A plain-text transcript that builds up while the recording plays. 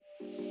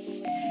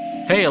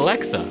Hey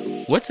Alexa,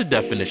 what's the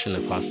definition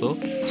of hustle?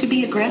 To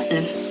be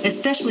aggressive,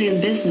 especially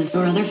in business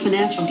or other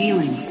financial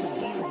dealings.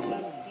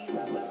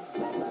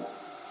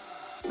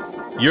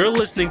 You're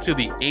listening to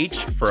the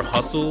H for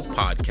Hustle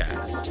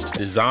podcast,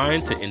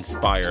 designed to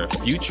inspire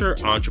future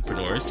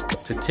entrepreneurs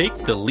to take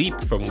the leap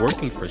from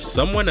working for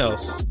someone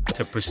else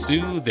to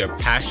pursue their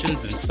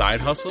passions and side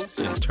hustles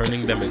and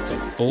turning them into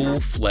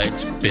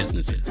full-fledged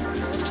businesses.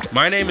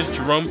 My name is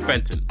Jerome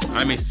Fenton.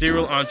 I'm a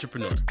serial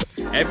entrepreneur.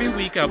 Every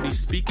week, I'll be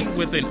speaking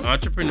with an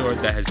entrepreneur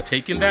that has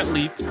taken that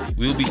leap.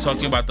 We'll be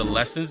talking about the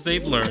lessons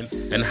they've learned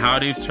and how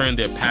they've turned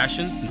their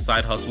passions and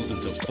side hustles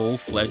into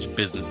full-fledged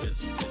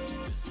businesses.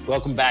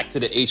 Welcome back to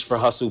the H for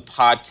Hustle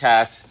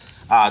podcast.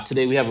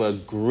 Today we have a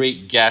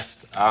great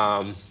guest.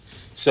 I'm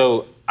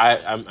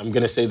going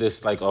to say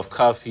this like off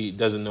cuff. He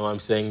doesn't know I'm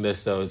saying this,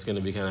 so it's going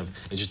to be kind of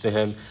interesting to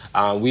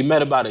him. We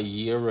met about a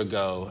year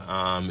ago,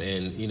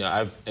 and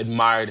I've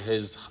admired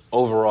his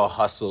overall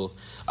hustle.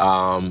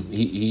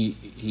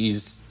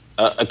 He's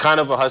a kind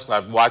of a hustler.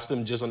 I've watched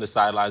him just on the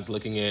sidelines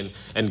looking in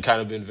and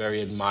kind of been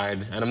very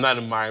admired. And I'm not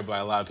admired by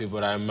a lot of people,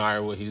 but I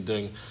admire what he's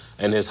doing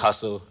in his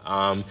hustle.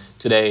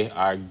 Today,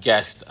 our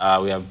guest,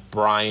 we have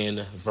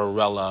Brian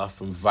Varela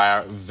from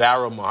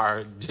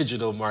Varamar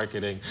Digital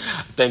Marketing.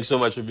 Thanks so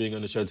much for being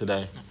on the show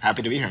today.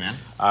 Happy to be here, man.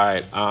 All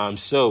right.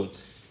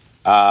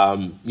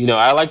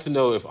 I like to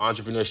know if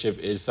entrepreneurship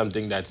is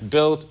something that's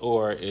built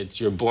or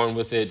you're born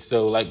with it.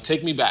 So,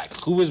 take me back.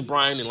 Who was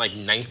Brian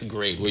in, ninth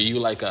grade? Were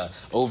you, a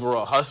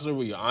overall hustler?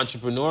 Were you an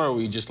entrepreneur? Or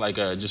were you just,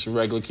 a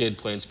regular kid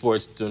playing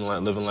sports,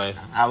 living life?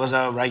 I was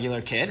a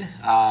regular kid.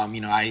 I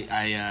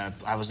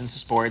was into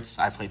sports.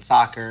 I played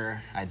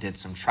soccer. I did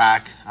some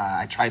track.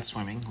 I tried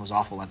swimming. I was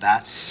awful at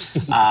that.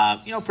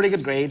 Pretty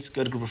good grades,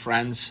 good group of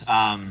friends.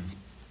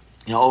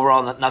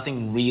 Overall,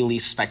 nothing really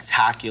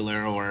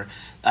spectacular or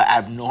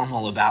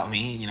abnormal about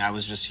me. I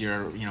was just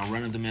your,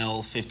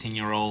 run-of-the-mill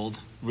 15-year-old,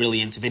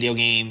 really into video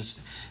games,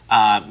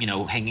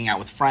 hanging out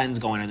with friends,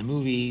 going to the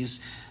movies,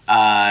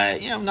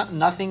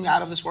 nothing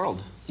out of this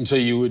world. So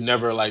you were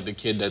never the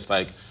kid that's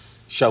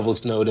shoveled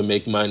snow to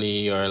make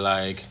money or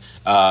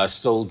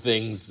sold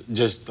things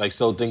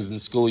in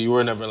school. You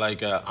were never an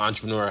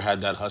entrepreneur or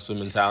had that hustle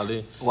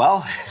mentality?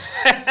 Well,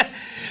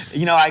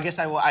 I guess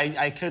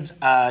I could,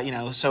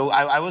 so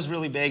I was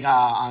really big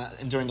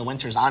during the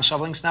winters on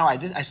shoveling snow.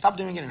 I stopped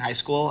doing it in high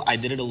school. I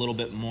did it a little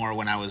bit more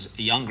when I was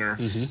younger.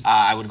 Mm-hmm.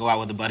 I would go out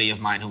with a buddy of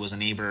mine who was a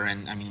neighbor,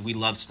 and we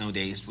loved snow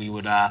days. We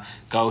would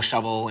go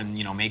shovel and,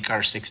 make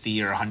our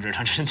 60 or 100,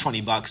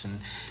 $120,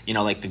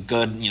 and, the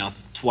good,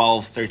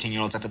 12,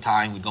 13-year-olds at the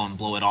time, we'd go and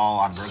blow it all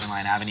on Bergen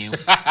Line Avenue.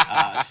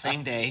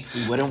 Same day,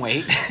 we wouldn't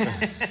wait,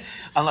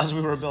 unless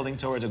we were building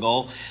towards a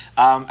goal.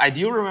 I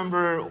do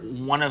remember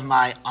one of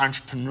my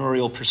entrepreneurial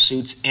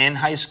pursuits in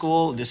high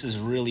school. This is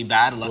really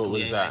bad. Luckily, what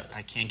was that?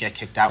 I can't get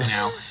kicked out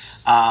now.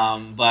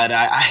 But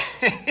I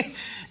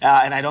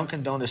and I don't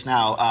condone this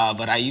now,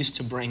 but I used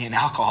to bring in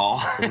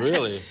alcohol.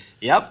 Really?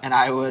 Yep, and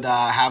I would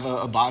have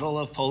a bottle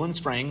of Poland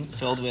Spring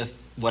filled with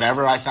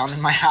whatever I found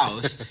in my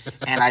house,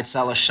 and I'd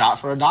sell a shot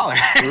for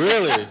 $1.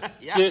 Really?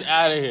 Yeah. Get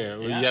out of here.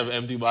 Will you have an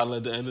empty bottle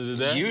at the end of the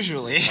day?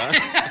 Usually.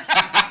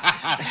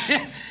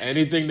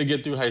 Anything to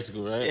get through high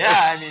school, right?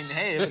 Yeah,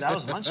 hey, that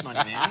was lunch money,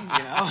 man,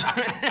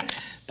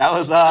 That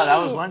was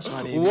lunch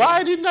money.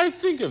 Why didn't I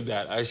think of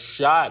that? A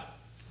shot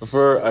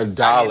for $1.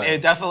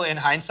 Definitely, in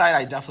hindsight,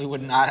 I definitely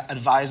would not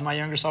advise my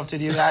younger self to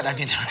do that.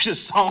 There was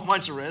just so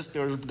much risk.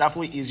 There were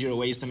definitely easier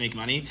ways to make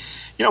money.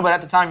 But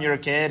at the time, you're a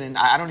kid, and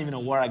I don't even know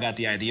where I got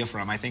the idea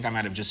from. I think I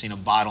might have just seen a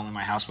bottle in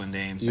my house one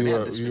day and said,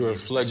 You were a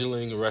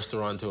fledgling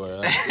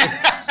restaurateur.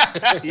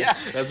 Yeah.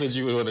 That's what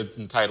you would want to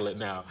entitle it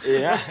now.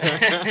 Yeah,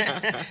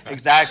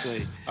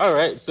 exactly. All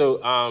right. So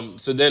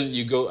then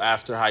you go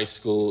after high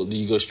school. Do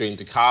you go straight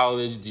into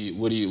college?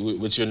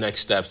 What's your next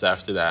steps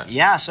after that?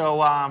 Yeah.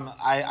 So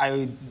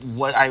I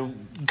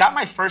got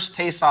my first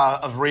taste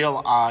of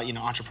real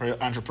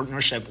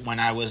entrepreneurship when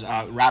I was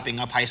wrapping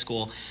up high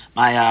school.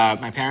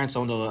 My parents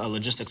owned a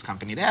logistics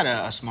company. They had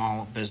a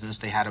small business.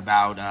 They had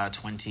about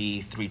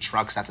 23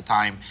 trucks at the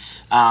time,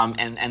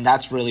 and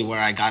that's really where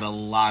I got a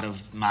lot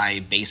of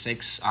my basics.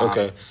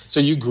 Okay, so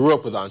you grew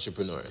up with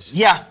entrepreneurs.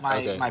 Yeah,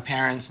 my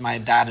parents, my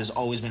dad has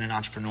always been an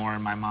entrepreneur,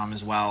 and my mom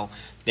as well.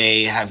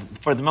 They have,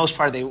 for the most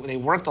part, they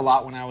worked a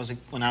lot when I was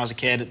a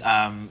kid,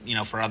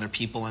 for other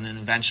people, and then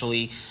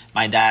eventually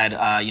my dad,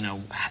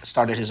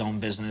 started his own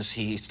business.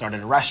 He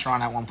started a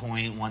restaurant at one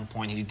point. One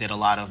point, he did a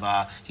lot of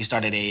he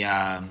started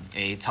a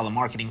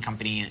telemarketing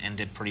company and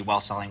did pretty well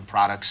selling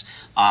products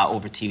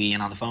over TV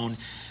and on the phone.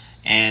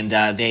 And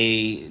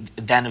they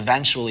then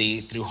eventually,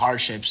 through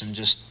hardships and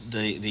just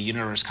the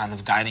universe kind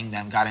of guiding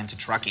them, got into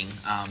trucking.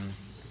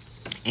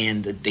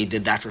 And they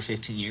did that for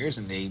 15 years,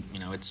 and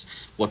it's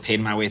what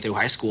paid my way through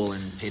high school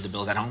and paid the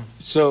bills at home.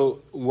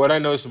 So what I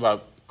noticed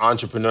about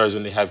entrepreneurs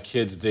when they have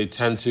kids, they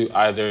tend to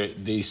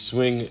they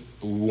swing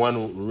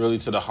one really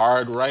to the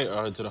hard right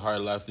or to the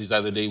hard left. It's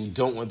either they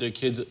don't want their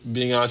kids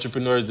being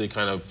entrepreneurs, they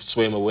kind of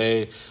sway them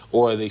away,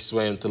 or they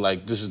sway them to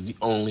this is the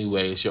only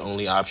way, it's your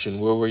only option.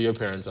 Where were your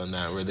parents on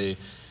that? Were they...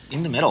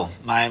 In the middle.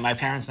 My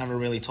parents never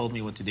really told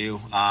me what to do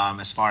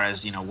as far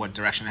as, what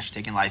direction I should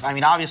take in life. I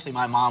mean, obviously,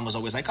 my mom was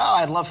always like, oh,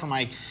 I'd love for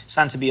my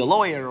son to be a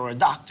lawyer or a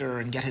doctor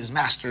and get his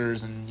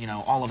master's and,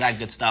 all of that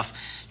good stuff.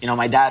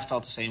 My dad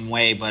felt the same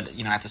way, but,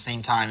 at the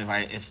same time,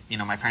 if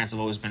my parents have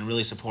always been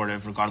really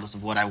supportive regardless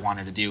of what I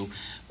wanted to do,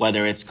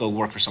 whether it's go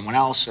work for someone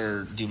else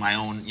or do my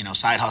own,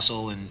 side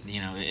hustle. And,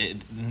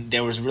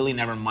 there was really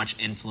never much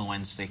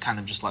influence. They kind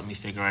of just let me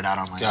figure it out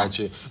on my own.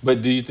 Gotcha.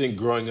 But do you think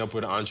growing up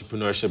with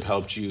entrepreneurship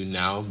helped you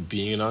now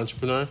being an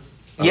entrepreneur?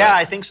 Yeah,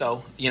 I think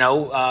so.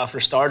 For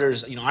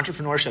starters,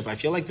 entrepreneurship, I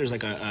feel like there's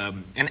like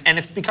and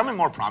it's becoming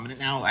more prominent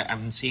now.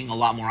 I'm seeing a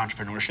lot more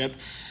entrepreneurship.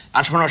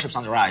 Entrepreneurship's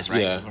on the rise,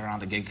 right?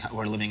 Yeah.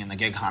 We're living in the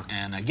gig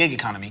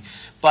economy.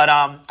 But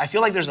I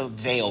feel like there's a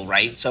veil,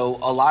 right? So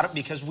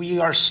because we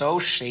are so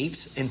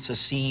shaped into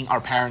seeing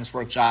our parents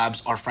work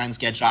jobs, our friends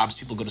get jobs,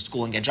 people go to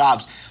school and get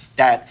jobs,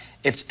 that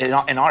it's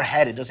in our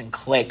head, it doesn't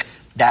click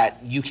that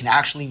you can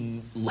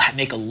actually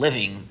make a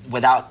living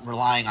without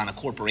relying on a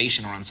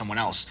corporation or on someone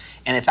else.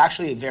 And it's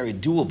actually very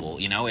doable,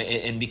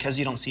 and because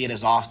you don't see it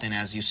as often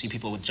as you see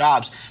people with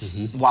jobs,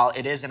 while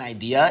it is an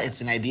idea,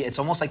 it's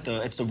almost like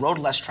it's the road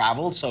less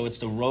traveled. So it's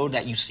the road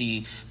that you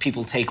see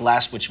people take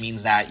less, which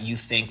means that you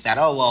think that,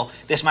 oh, well,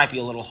 this might be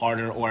a little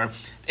harder, or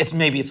it's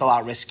a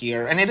lot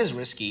riskier, and it is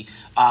risky,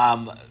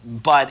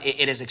 but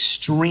it is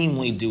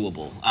extremely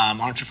doable.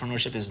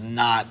 Entrepreneurship is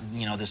not,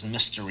 this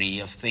mystery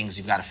of things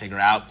you've got to figure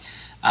out.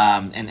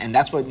 And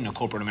that's what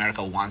corporate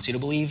America wants you to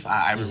believe.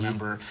 I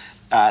remember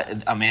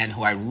a man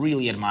who I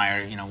really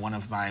admire, one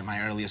of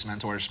my earliest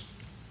mentors.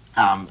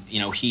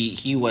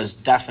 He was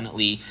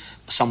definitely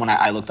someone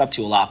I looked up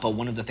to a lot, but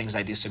one of the things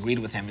I disagreed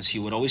with him is he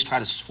would always try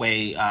to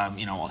sway,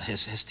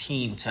 his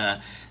team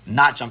to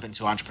not jump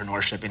into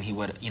entrepreneurship, and he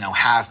would,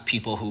 have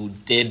people who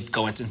did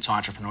go into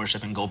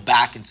entrepreneurship and go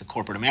back into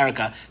corporate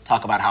America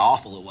talk about how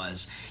awful it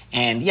was.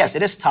 And yes,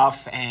 it is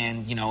tough,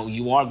 and,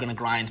 you are going to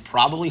grind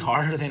probably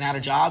harder than at a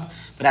job,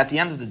 but at the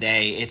end of the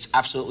day, it's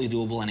absolutely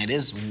doable, and it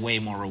is way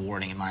more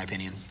rewarding, in my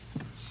opinion.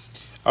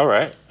 All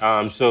right.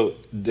 So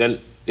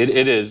then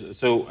it is.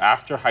 So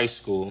after high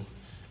school,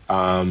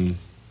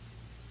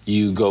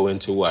 you go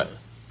into what?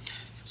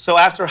 So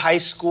after high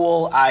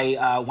school,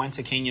 I went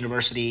to Kean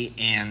University,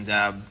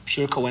 and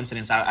pure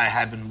coincidence, I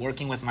had been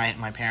working with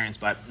my parents,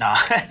 but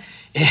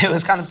it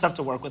was kind of tough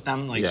to work with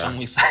them. Some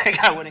weeks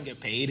I wouldn't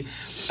get paid.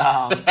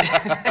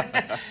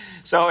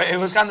 So it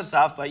was kind of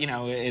tough, but,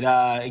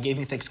 it gave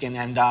me thick skin.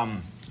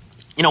 And,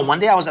 one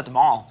day I was at the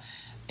mall,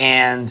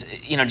 and,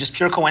 just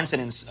pure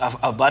coincidence,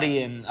 a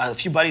buddy and a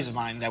few buddies of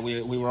mine that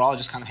we were all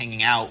just kind of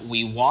hanging out,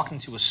 we walked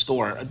into a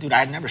store. Dude, I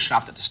had never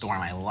shopped at the store in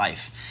my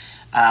life.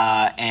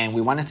 And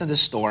we went into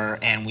this store,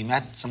 and we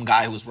met some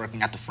guy who was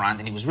working at the front,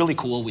 and he was really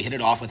cool. We hit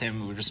it off with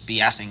him. We were just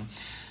BSing.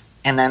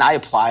 And then I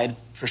applied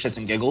for shits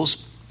and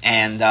giggles,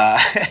 and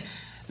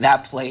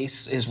that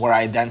place is where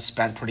I then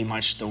spent pretty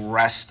much the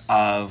rest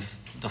of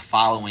the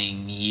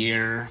following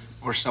year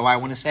or so, I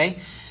want to say.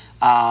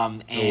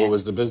 And what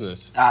was the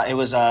business? It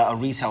was a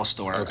retail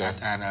store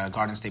at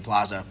Garden State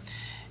Plaza.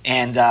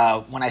 And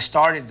when I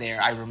started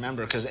there, I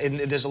remember, because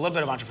there's a little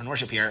bit of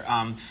entrepreneurship here.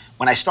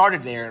 When I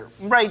started there,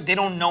 right, they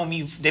don't know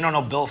me, they don't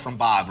know Bill from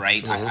Bob,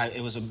 right?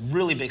 It was a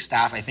really big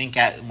staff. I think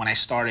when I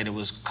started, it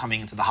was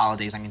coming into the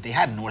holidays. I mean, they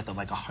had north of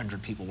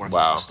 100 people working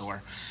at the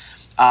store.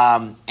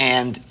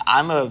 And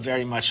I'm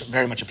very much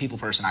a people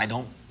person. I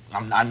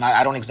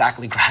don't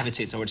exactly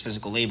gravitate towards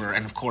physical labor.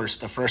 And of course,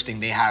 the first thing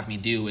they have me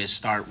do is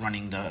start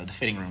running the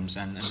fitting rooms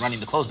and running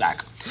the clothes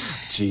back.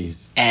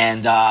 Jeez.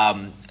 And,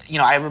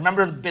 I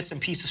remember bits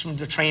and pieces from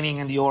the training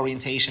and the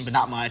orientation, but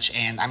not much.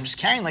 And I'm just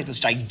carrying this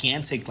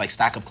gigantic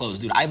stack of clothes.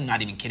 Dude, I'm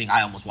not even kidding.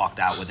 I almost walked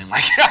out within a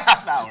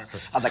half hour.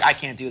 I was like, I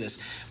can't do this.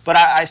 But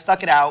I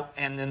stuck it out.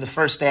 And then the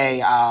first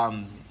day,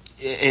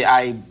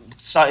 I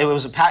saw it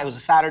was a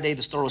Saturday.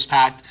 The store was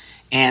packed.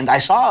 And I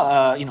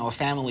saw, a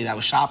family that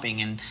was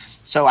shopping. And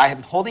so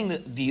I'm holding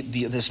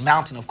this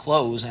mountain of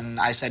clothes, and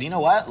I said, you know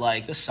what,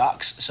 this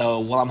sucks. So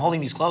while I'm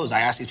holding these clothes, I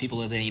asked these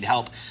people if they need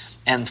help.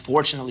 And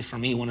fortunately for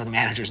me, one of the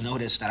managers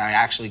noticed that I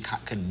actually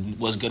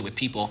was good with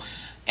people.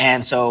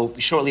 And so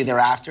shortly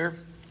thereafter,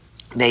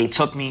 they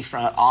took me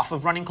off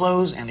of running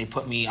clothes, and they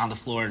put me on the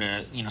floor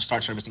to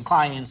start servicing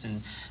clients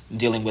and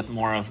dealing with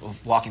more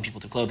of walking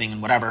people to clothing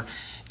and whatever.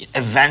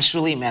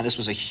 Eventually, man, this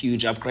was a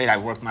huge upgrade. I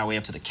worked my way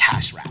up to the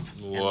cash wrap.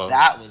 Whoa. And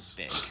that was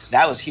big.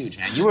 That was huge,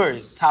 man. You were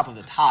top of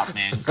the top,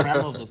 man.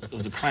 Creme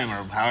of the creme,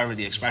 or however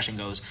the expression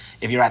goes,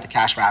 if you're at the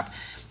cash wrap.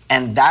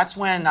 And that's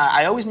when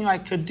I always knew I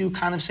could do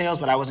kind of sales,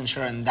 but I wasn't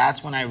sure. And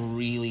that's when I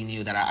really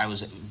knew that I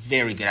was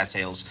very good at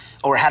sales,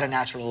 or had a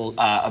natural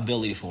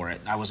ability for it.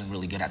 I wasn't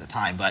really good at the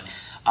time. But,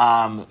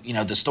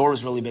 the store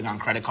was really big on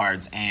credit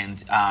cards.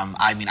 And,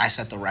 I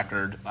set the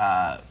record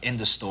in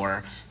the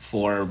store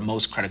for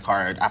most credit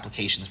card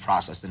applications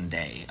processed in a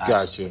day.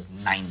 Gotcha.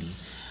 90.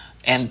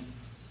 And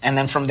And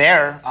then from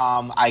there,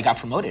 I got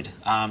promoted,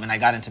 and I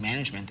got into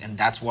management, and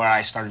that's where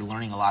I started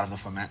learning a lot of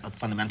the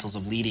fundamentals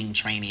of leading,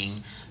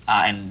 training,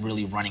 and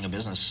really running a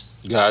business.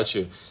 Got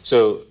you.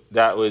 So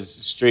that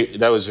was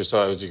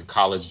your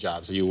college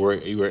job. So you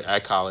were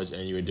at college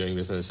and you were doing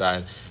this on the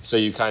side. So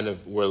you kind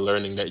of were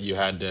learning that you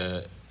had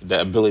the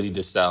ability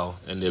to sell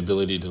and the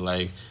ability to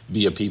like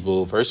be a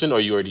people person, or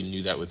you already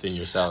knew that within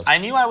yourself? I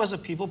knew I was a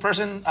people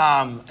person,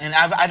 and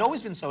I'd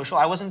always been social.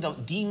 I wasn't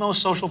the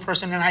most social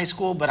person in high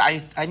school, but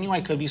I knew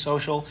I could be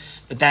social.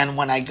 But then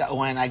when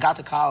I got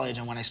to college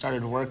and when I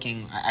started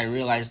working, I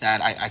realized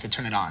that I could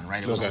turn it on,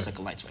 right? It was almost like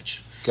a light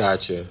switch.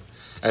 Gotcha.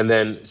 And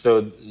then,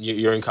 so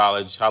you're in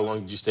college. How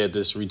long did you stay at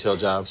this retail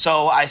job?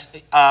 So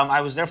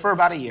I was there for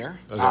about a year,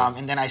 Okay.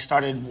 and then I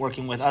started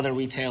working with other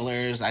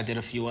retailers. I did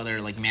a few other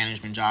like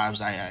management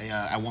jobs. I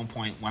at one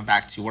point went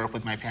back to work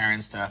with my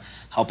parents to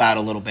help out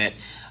a little bit.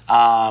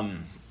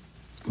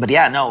 But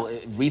yeah, no,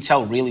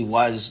 retail really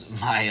was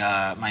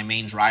my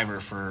main driver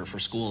for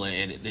school.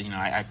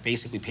 I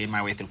basically paid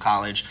my way through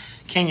college.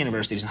 King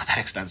University is not that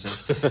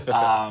expensive,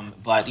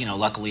 but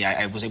luckily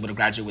I was able to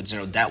graduate with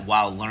zero debt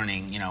while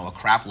learning a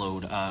crap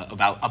load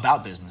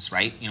about business,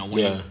 right?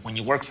 When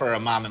you work for a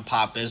mom and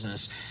pop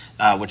business,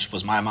 which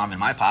was my mom and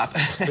my pop,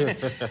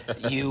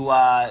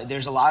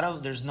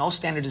 there's no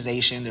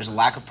standardization, there's a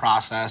lack of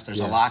process, there's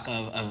a lack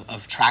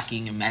of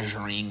tracking and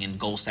measuring and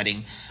goal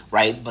setting,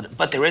 right?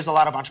 But there is a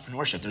lot of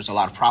entrepreneurship. There's a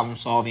lot of problem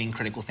solving,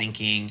 critical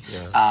thinking,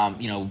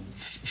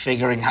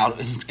 figuring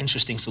out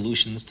interesting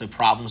solutions to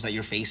problems that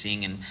you're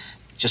facing, and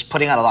just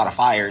putting out a lot of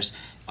fires.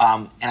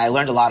 And I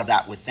learned a lot of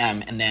that with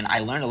them. And then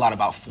I learned a lot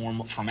about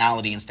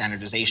formality and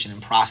standardization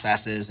and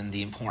processes and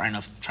the importance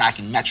of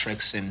tracking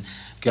metrics and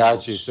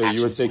Got you. So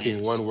you were action taking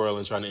plans. one world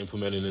and trying to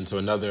implement it into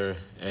another,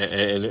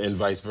 and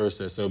vice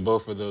versa. So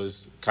both of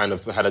those kind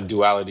of had a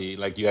duality.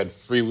 Like you had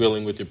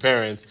freewheeling with your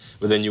parents,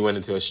 but then you went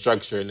into a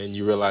structure, and then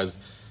you realized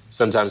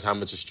sometimes how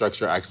much a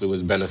structure actually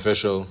was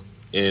beneficial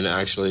in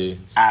actually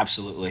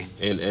Absolutely.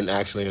 in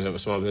actually in a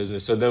small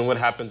business. So then what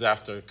happens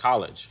after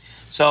college?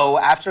 So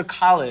after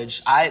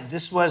college,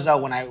 this was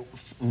when I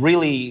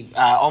really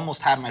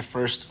almost had my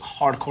first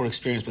hardcore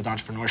experience with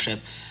entrepreneurship.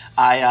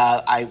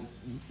 I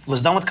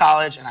was done with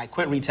college and I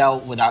quit retail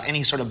without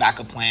any sort of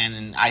backup plan,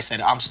 and I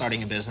said I'm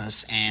starting a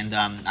business. And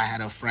I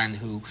had a friend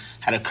who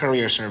had a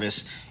courier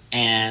service,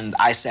 and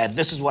I said,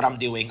 this is what I'm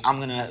doing. I'm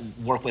gonna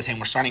work with him.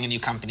 We're starting a new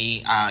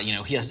company.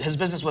 His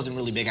business wasn't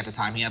really big at the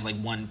time. He had like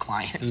one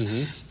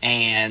client,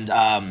 and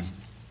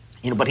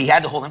but he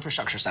had the whole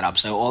infrastructure set up.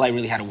 So all I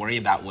really had to worry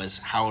about was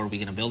how are we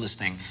gonna build this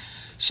thing.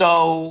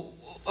 So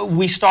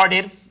we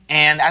started,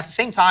 and at the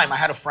same time, I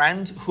had a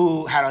friend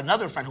who had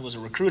another friend who was a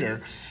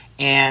recruiter.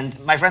 And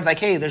my friend's like,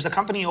 hey, there's a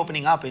company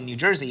opening up in New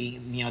Jersey.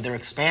 They're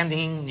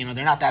expanding.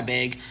 They're not that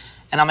big.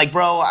 And I'm like,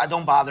 bro,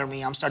 don't bother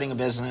me. I'm starting a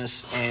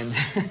business. And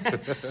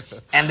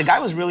and the guy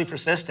was really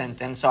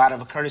persistent. And so out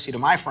of a courtesy to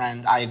my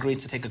friend, I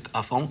agreed to take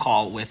a phone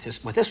call with his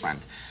friend.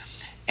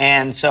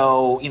 And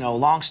so,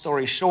 long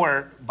story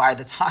short, by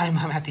the time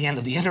I'm at the end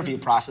of the interview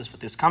process with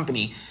this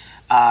company,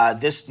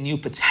 this new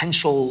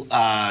potential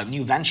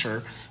new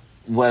venture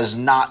was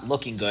not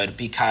looking good,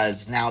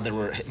 because now there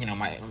were,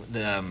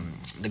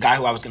 the guy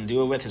who I was going to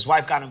do it with, his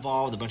wife got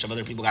involved, a bunch of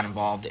other people got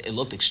involved. It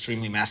looked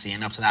extremely messy,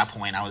 and up to that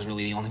point, I was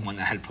really the only one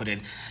that had put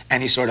in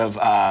any sort of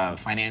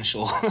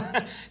financial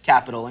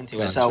capital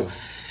into it. So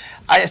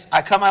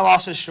I cut my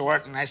losses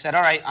short, and I said,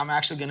 all right, I'm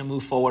actually going to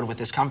move forward with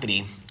this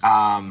company.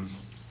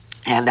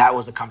 And that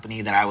was a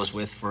company that I was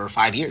with for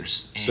 5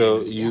 years. And,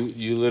 So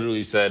you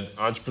literally said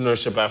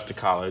entrepreneurship after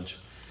college.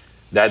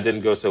 That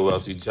didn't go so well,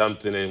 so you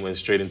jumped in and went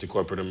straight into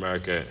corporate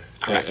America.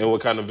 Correct. And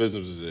what kind of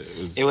business was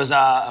it? It was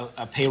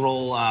a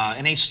payroll,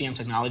 an HCM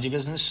technology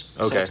business.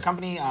 Okay. So it's a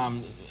company,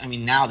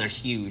 now they're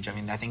huge.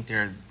 I think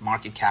their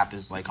market cap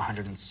is like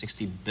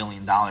 $160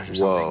 billion or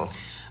something.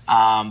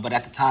 Whoa. But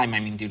at the time,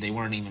 they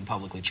weren't even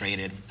publicly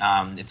traded.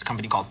 It's a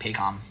company called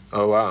Paycom.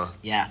 Oh, wow.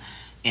 Yeah.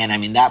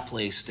 And that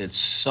place did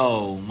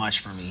so much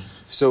for me.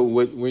 So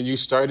when you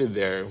started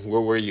there,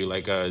 where were you,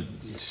 like a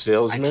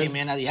salesman? I came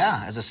in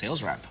as a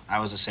sales rep. I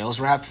was a sales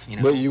rep.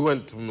 But you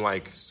went from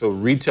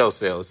retail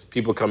sales,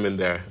 people come in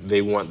there,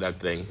 they want that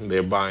thing,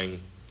 they're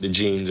buying the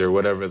jeans or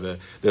whatever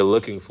they're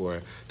looking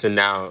for, to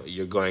now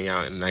you're going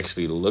out and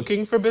actually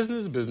looking for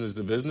business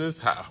to business.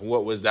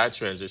 What was that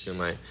transition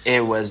like?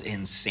 It was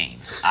insane.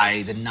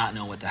 I did not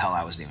know what the hell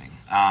I was doing.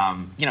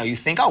 You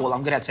think, oh, well,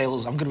 I'm good at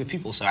sales, I'm good with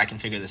people, so I can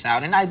figure this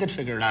out. And I did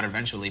figure it out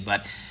eventually.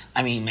 But,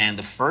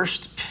 the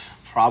first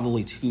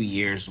probably 2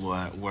 years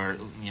were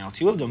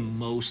two of the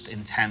most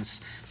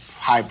intense,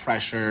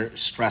 high-pressure,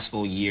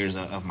 stressful years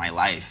of my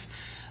life.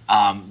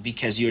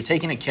 Because you're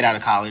taking a kid out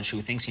of college who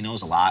thinks he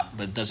knows a lot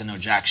but doesn't know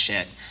jack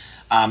shit,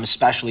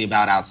 especially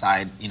about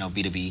outside,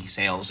 B2B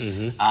sales.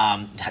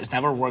 Has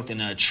never worked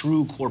in a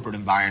true corporate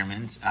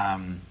environment.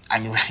 I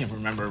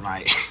remember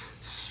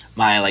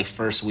my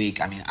first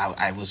week.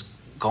 I was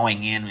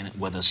going in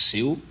with a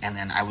suit, and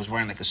then I was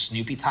wearing like a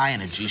Snoopy tie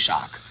and a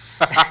G-Shock.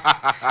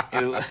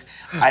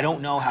 I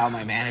don't know how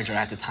my manager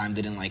at the time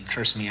didn't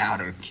curse me out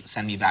or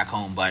send me back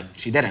home, but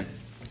she didn't.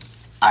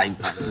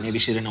 Maybe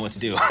she didn't know what to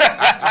do.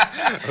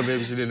 Or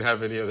maybe she didn't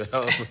have any other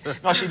help.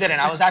 No, she didn't.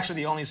 I was actually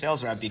the only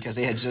sales rep because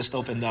they had just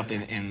opened up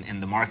in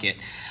the market.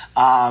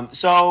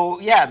 So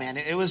yeah, man,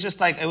 it was just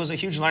like, it was a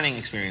huge learning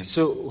experience.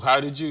 So how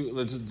did you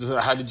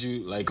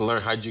like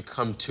learn? How did you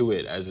come to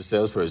it as a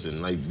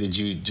salesperson? Like, did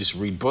you just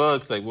read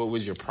books? Like, what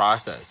was your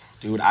process?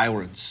 Dude, I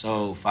worked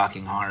so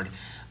fucking hard.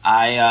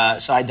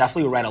 So I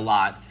definitely read a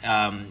lot.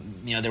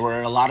 There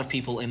were a lot of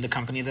people in the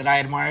company that I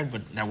admired,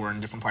 but that were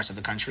in different parts of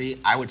the country.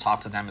 I would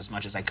talk to them as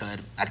much as I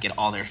could. I'd get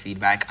all their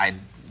feedback. I'd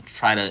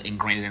try to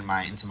ingrain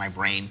it into my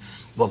brain.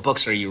 What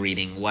books are you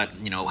reading?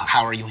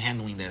 How are you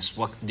handling this?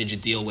 What did you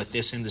deal with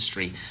this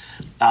industry?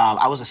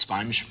 I was a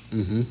sponge.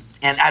 Mm-hmm.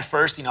 And at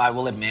first, I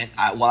will admit,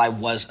 while I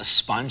was a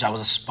sponge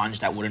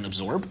that wouldn't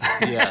absorb.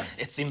 Yeah.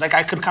 It seemed like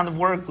I could kind of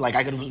work, like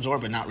I could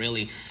absorb, but not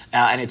really.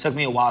 And it took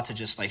me a while to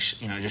just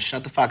just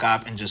shut the fuck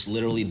up and just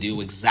literally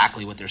do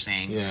exactly what they're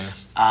saying. Yeah.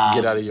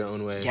 Get out of your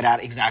own way.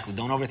 Exactly.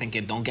 Don't overthink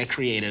it. Don't get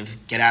creative.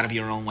 Get out of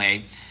your own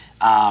way.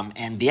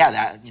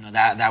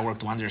 That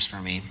worked wonders for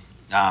me.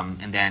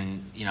 And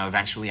then,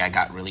 eventually I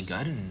got really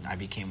good and I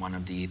became one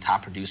of the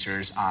top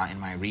producers in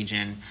my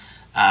region.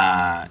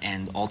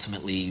 And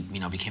ultimately,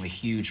 became a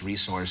huge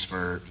resource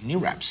for new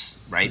reps,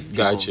 right?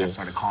 Gotcha. People that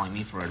started calling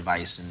me for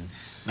advice and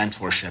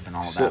mentorship and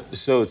all of that.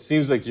 So it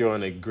seems like you're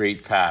on a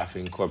great path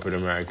in corporate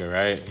America,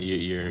 right?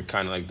 You're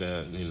kind of like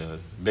the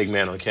big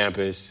man on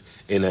campus.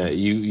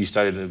 You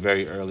started in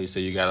very early, so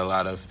you got a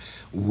lot of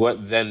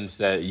what then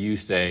said you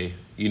say,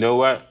 you know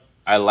what?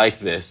 I like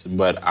this,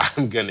 but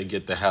I'm going to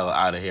get the hell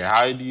out of here.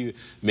 How do you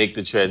make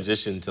the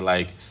transition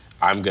to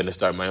I'm going to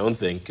start my own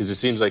thing? Because it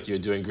seems like you're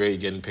doing great, you're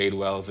getting paid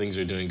well, things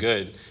are doing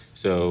good.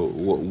 So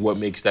what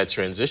makes that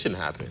transition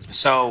happen?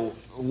 So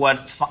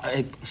what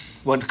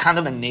kind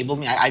of enabled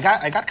me, I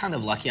got kind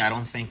of lucky. I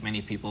don't think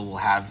many people will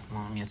have,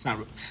 it's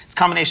a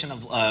combination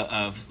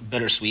of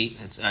bittersweet.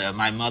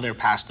 My mother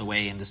passed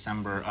away in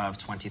December of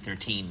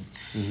 2013.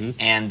 Mm-hmm.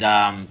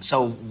 And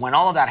so when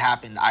all of that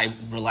happened, I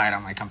relied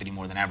on my company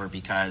more than ever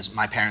because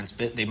my parents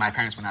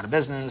went out of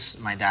business.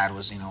 My dad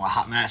was, a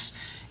hot mess.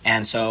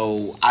 And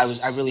so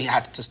I really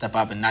had to step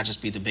up and not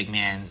just be the big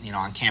man,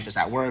 on campus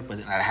at work,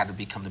 but I had to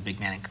become the big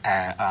man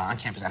on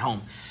campus at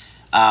home.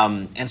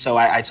 And so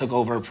I took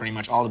over pretty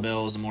much all the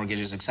bills, the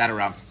mortgages,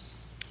 etc.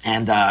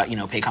 And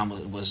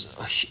Paycom was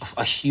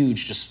a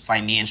huge just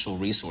financial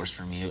resource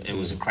for me. It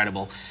was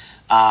incredible.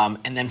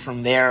 And then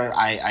from there,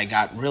 I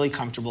got really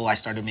comfortable. I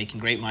started making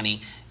great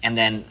money. And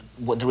then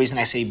the reason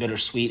I say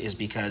bittersweet is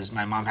because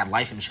my mom had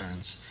life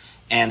insurance.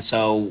 And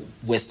so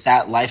with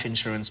that life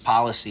insurance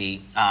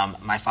policy,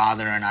 my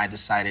father and I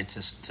decided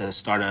to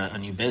start a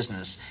new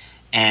business.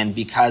 And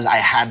because I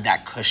had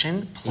that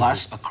cushion,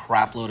 plus a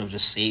crap load of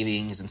just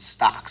savings and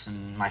stocks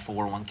in my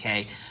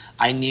 401k,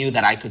 I knew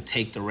that I could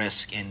take the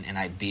risk and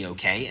I'd be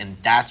okay. And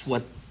that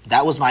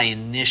was my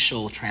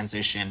initial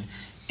transition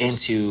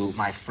into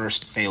my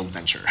first failed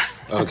venture.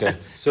 Okay.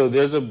 So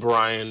there's a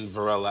Brian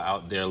Varela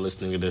out there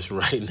listening to this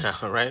right now,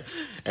 right?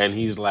 And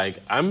he's like,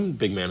 I'm a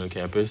big man on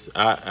campus,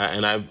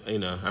 and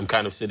I'm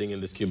kind of sitting in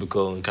this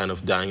cubicle and kind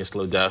of dying a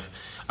slow death.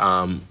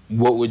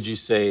 What would you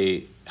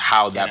say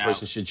how that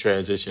person should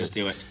transition? Just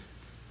do it.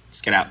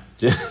 Just get out.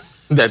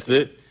 That's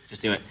it?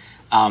 Just do it.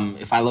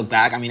 If I look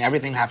back,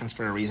 everything happens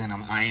for a reason.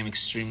 I am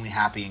extremely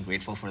happy and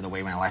grateful for the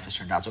way my life has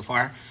turned out so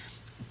far.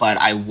 But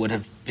I would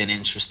have been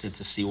interested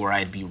to see where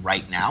I'd be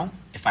right now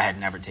if I had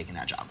never taken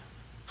that job.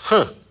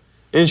 Huh.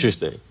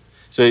 Interesting.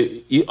 So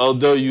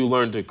although you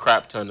learned a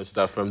crap ton of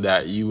stuff from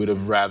that, you would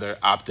have rather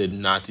opted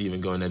not to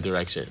even go in that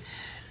direction.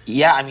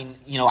 Yeah, I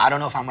don't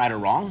know if I'm right or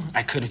wrong.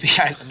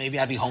 Maybe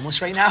I'd be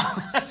homeless right now.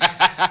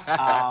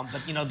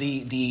 But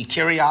the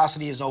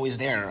curiosity is always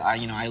there.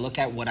 I look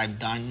at what I've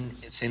done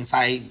since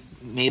I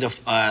made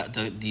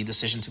the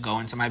decision to go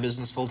into my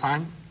business full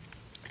time.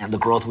 And the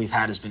growth we've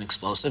had has been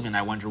explosive. And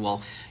I wonder,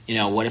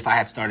 what if I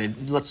had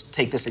started, let's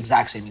take this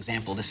exact same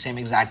example, the same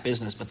exact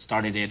business, but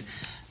started it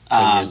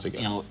 10 years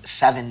ago.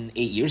 7-8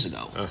 years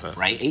ago,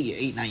 right?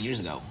 8-9 years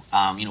ago.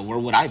 Where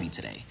would I be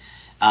today?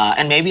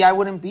 And maybe I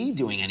wouldn't be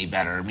doing any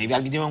better. Maybe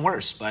I'd be doing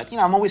worse. But,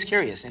 I'm always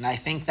curious. And I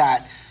think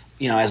that,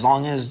 as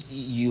long as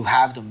you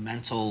have the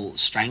mental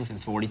strength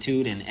and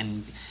fortitude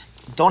and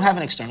don't have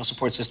an external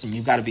support system,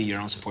 you've got to be your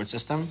own support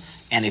system.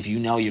 And if you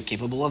know you're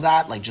capable of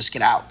that, just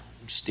get out.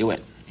 Just do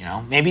it.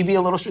 Maybe be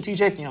a little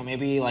strategic.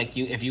 Maybe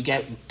if you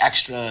get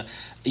extra,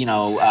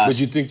 Would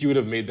you think you would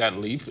have made that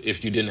leap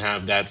if you didn't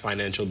have that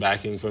financial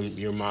backing from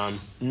your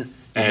mom?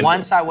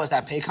 Once I was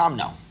at Paycom,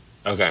 no.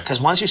 Okay. Because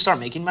once you start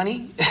making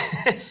money,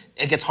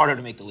 it gets harder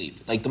to make the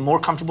leap. The more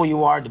comfortable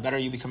you are, the better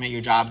you become at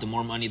your job, the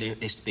more money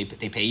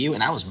they pay you.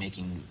 And I was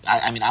making.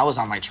 I was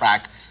on my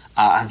track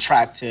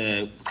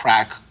to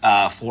crack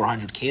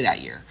 400K that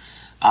year.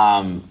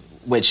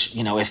 Which,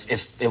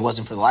 if it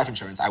wasn't for the life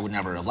insurance, I would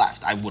never have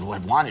left. I would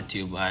have wanted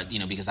to, but,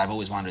 because I've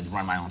always wanted to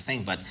run my own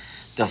thing. But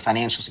the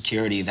financial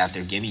security that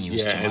they're giving you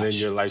is too much. Yeah, and then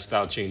your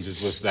lifestyle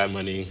changes with that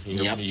money.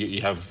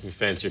 You have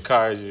fancier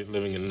cars, you're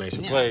living in a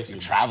nicer place. You're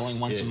traveling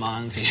once a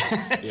month.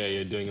 Yeah,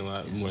 you're doing a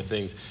lot more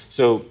things.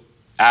 So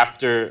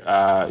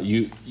after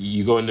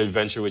you go into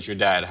adventure with your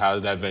dad,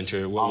 how's that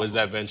venture? What was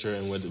that venture,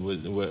 and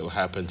what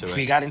happened to it?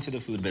 We got into the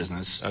food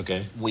business.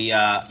 Okay. We,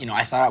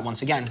 I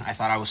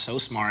thought I was so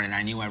smart and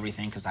I knew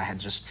everything because I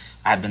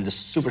had been this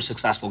super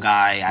successful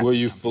guy. Were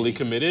you fully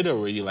committed, or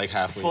were you like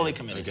halfway? Fully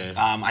committed. Okay.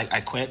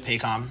 I quit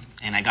Paycom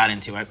and I got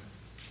into it.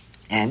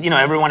 And,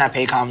 everyone at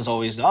Paycom is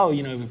always,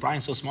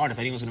 Brian's so smart. If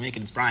anyone's going to make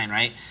it, it's Brian,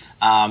 right?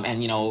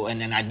 And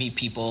then I'd meet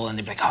people and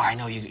they'd be like, I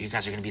know you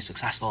guys are going to be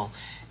successful.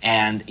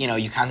 And,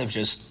 you kind of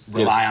just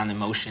rely on the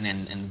emotion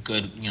and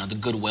good, the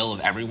goodwill of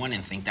everyone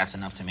and think that's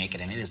enough to make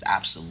it. And it is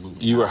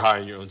absolutely You were high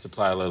in your own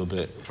supply a little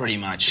bit. Pretty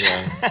much.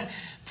 Yeah.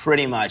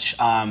 Pretty much.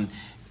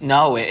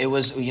 No, it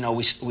was, we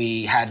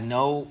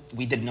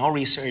did no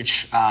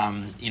research.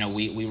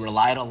 We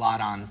relied a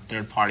lot on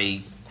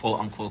third-party,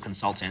 quote-unquote,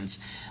 consultants.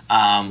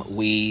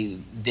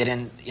 We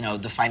didn't,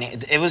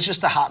 it was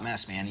just a hot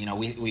mess, man.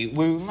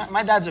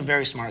 My dad's a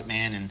very smart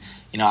man, and,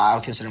 I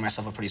would consider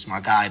myself a pretty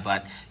smart guy,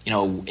 but,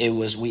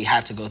 we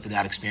had to go through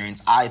that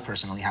experience. I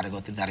personally had to go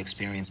through that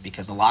experience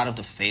because a lot of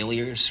the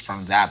failures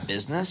from that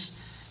business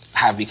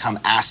have become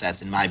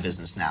assets in my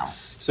business now.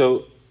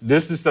 So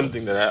this is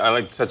something that I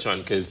like to touch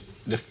on because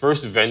the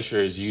first venture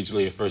is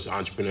usually the first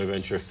entrepreneur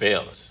venture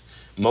fails.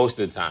 Most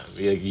of the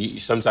time.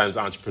 Sometimes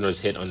entrepreneurs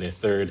hit on their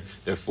third,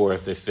 their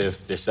fourth, their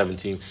fifth, their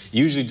 17th.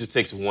 Usually just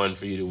takes one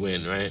for you to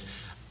win, right?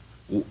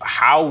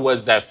 How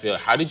was that failure?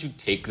 How did you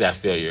take that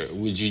failure?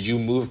 Did you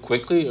move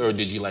quickly, or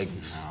did you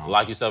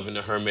lock yourself in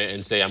a hermit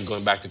and say, I'm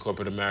going back to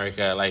corporate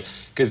America?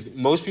 Because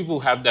most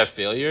people have that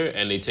failure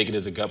and they take it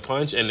as a gut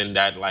punch, and then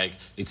that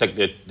they tuck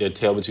their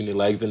tail between their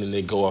legs and then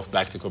they go off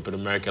back to corporate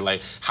America.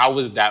 How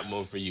was that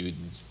move for you?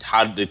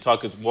 How did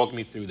they walk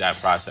me through that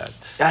process?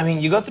 I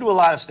mean, you go through a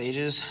lot of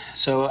stages.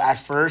 So at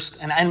first,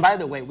 and by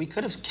the way, we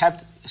could have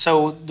kept.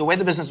 So the way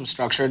the business was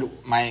structured,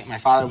 my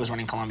father was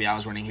running Colombia, I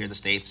was running here in the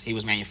States. He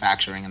was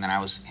manufacturing, and then I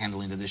was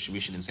handling the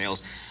distribution and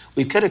sales.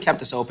 We could have kept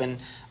this open.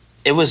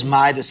 It was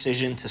my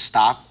decision to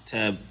stop,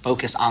 to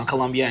focus on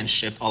Colombia and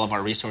shift all of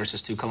our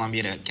resources to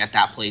Colombia to get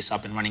that place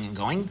up and running and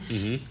going.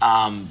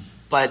 Mm-hmm.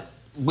 But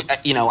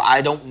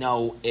I don't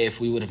know if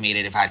we would have made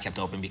it if I had kept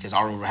open because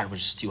our overhead was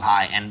just too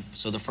high. And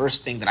so the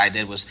first thing that I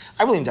did was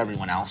I blamed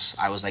everyone else.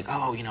 I was like,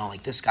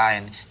 this guy,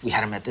 and we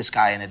hadn't met this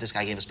guy, and that this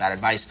guy gave us bad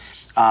advice.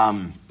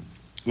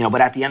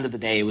 But at the end of the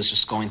day, it was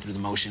just going through the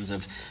motions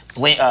of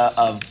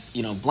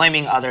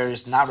blaming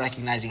others, not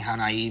recognizing how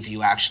naive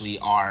you actually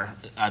are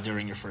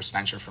during your first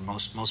venture for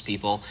most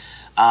people.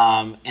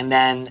 And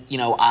then,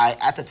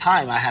 at the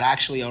time, I had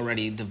actually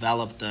already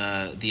developed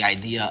the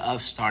idea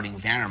of starting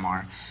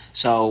Varamar.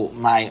 So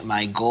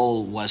my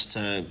goal was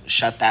to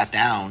shut that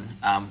down.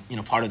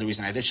 Part of the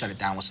reason I did shut it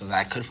down was so that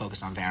I could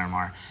focus on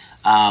Varamar.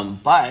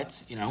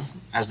 But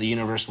as the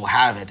universe will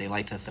have it,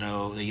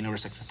 the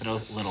universe likes to throw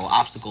little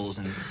obstacles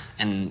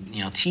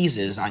and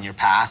teases on your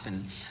path.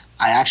 And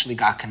I actually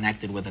got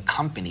connected with a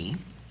company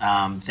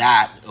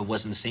that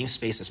was in the same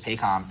space as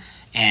Paycom,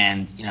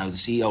 and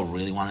the CEO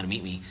really wanted to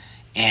meet me.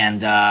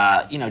 And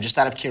just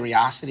out of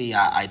curiosity,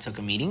 I took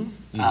a meeting.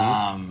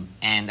 Mm-hmm.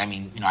 And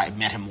I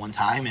met him one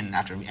time, and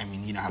after,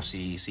 how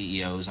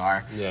CEOs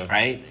are, yeah.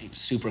 Right?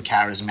 Super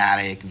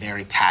charismatic,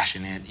 very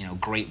passionate,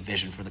 great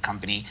vision for the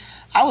company.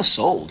 I was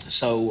sold.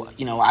 So,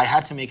 I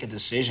had to make a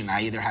decision.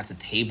 I either had to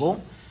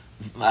table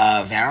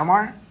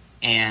Varamar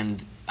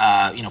and,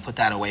 put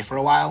that away for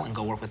a while and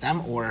go work with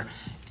them, or,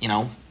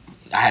 I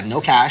had no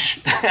cash.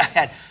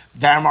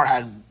 Varamar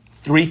had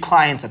 4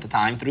 clients at the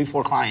time.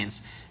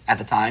 At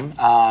the time,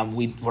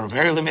 we were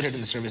very limited in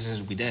the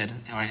services we did,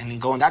 and then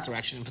go in that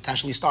direction and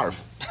potentially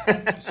starve.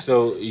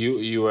 So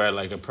you were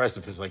at a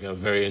precipice, a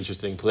very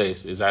interesting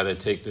place. Is either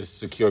take this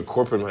secure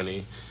corporate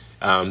money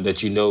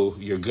that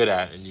you're good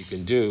at and you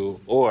can do,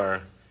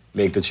 or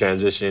make the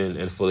transition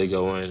and fully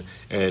go in.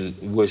 And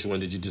which one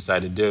did you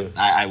decide to do?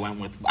 I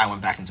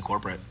went back into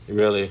corporate.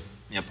 Really?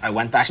 Yep, I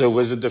went back. So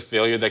was it the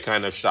failure that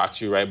kind of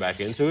shocked you right back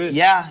into it?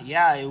 Yeah,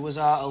 it was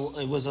a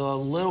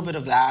little bit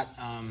of that.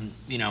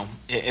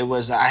 It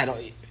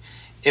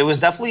was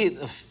definitely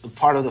a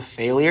part of the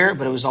failure,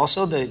 but it was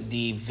also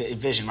the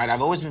vision, right?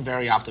 I've always been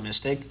very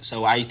optimistic,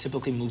 so I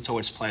typically move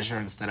towards pleasure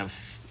instead of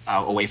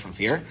away from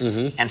fear.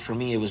 Mm-hmm. And for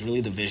me, it was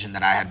really the vision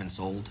that I had been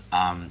sold,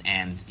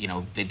 and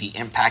the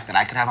impact that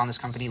I could have on this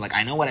company.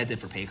 I know what I did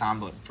for Paycom,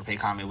 but for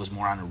Paycom, it was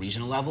more on a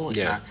regional level.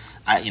 It's not,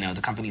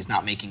 the company's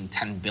not making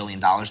 $10 billion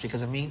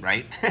because of me,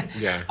 right?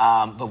 Yeah.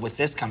 But with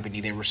this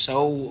company, they were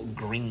so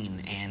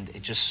green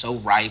and just so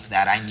ripe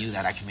that I knew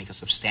that I could make a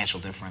substantial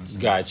difference.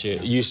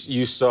 Gotcha.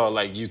 You saw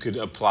you could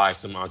apply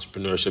some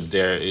entrepreneurship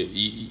there.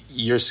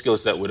 Your skill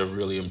set would have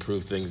really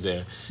improved things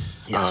there.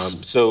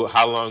 Yes. So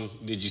how long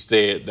did you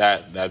stay at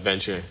that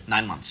venture?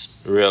 9 months.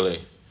 Really?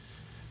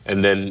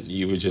 And then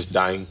you were just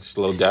dying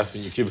slow death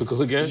in your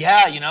cubicle again?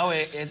 Yeah, I'd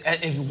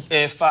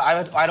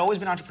always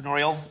been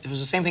entrepreneurial. It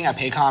was the same thing at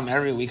Paycom.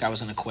 Every week I was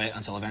going to quit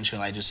until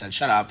eventually I just said,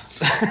 shut up.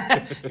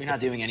 You're not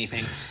doing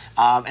anything.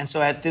 And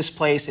so at this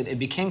place, it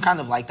became kind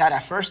of like that.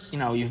 At first,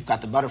 you've got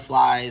the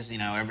butterflies,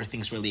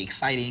 everything's really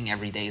exciting.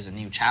 Every day is a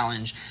new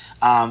challenge.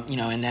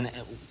 And then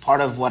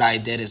part of what I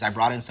did is I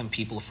brought in some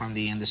people from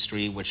the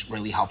industry, which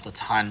really helped a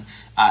ton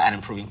at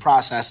improving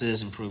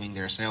processes, improving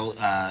their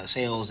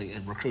sales,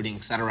 recruiting,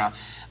 et cetera.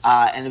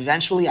 And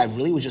eventually, I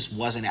really just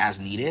wasn't as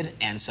needed.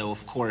 And so,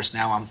 of course,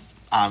 now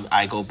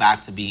I go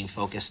back to being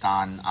focused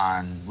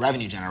on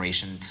revenue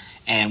generation,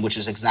 and which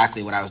is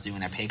exactly what I was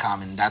doing at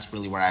Paycom. And that's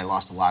really where I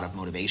lost a lot of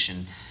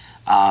motivation.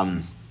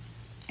 And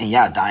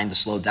yeah, dying the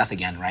slow death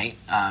again, right?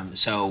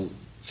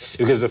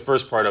 Because the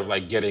first part of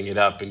like getting it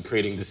up and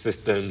creating the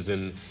systems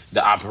and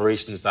the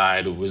operation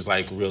side was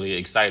like really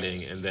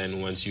exciting. And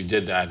then once you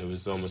did that, it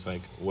was almost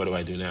like, what do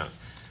I do now?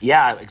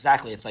 Yeah,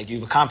 exactly. It's like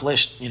you've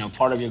accomplished,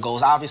 part of your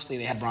goals. Obviously,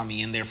 they had brought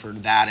me in there for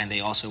that, and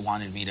they also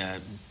wanted me to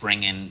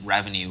bring in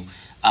revenue.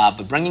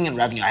 But bringing in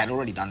revenue, I had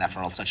already done that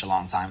for such a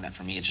long time that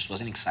for me, it just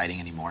wasn't exciting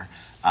anymore.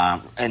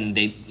 And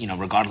they,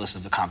 regardless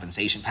of the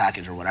compensation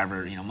package or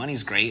whatever,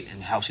 money's great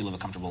and helps you live a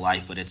comfortable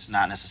life, but it's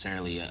not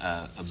necessarily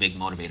a big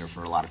motivator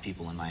for a lot of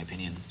people, in my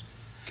opinion.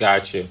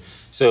 Gotcha.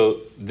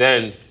 So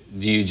then,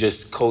 do you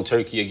just cold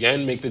turkey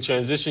again, make the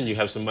transition? You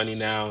have some money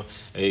now,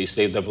 you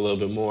saved up a little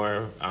bit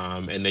more,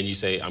 and then you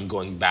say, I'm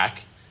going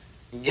back?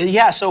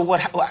 Yeah, so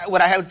what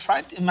I had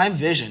tried, in my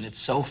vision, it's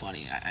so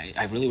funny.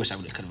 I really wish I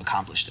could have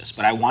accomplished this,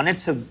 but I wanted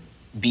to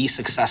be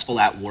successful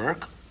at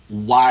work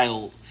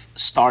while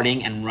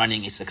starting and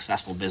running a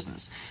successful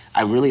business.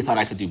 I really thought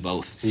I could do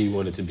both. So you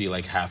wanted to be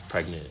like half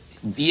pregnant?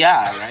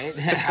 Yeah, right?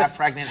 Half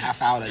pregnant,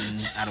 half out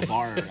at a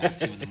bar at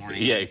 2 in the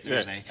morning. Yeah,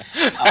 exactly.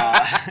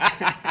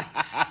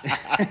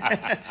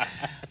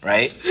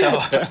 Right? So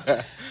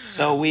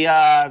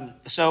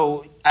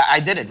I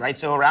did it, right?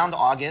 So around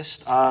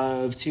August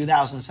of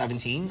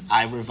 2017,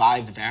 I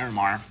revived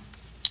Varamar.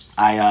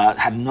 I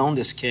had known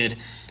this kid,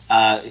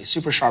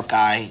 super sharp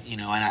guy,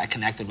 and I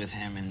connected with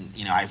him, and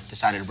I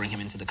decided to bring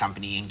him into the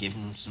company and give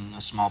him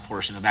a small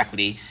portion of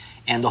equity.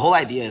 And the whole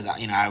idea is,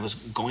 I was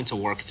going to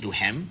work through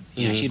him.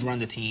 He'd run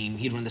the team,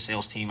 he'd run the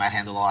sales team. I'd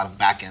handle a lot of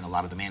back end, a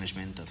lot of the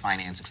management, the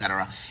finance, et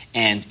cetera.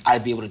 And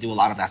I'd be able to do a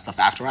lot of that stuff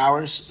after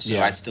hours. So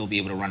I'd still be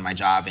able to run my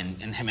job,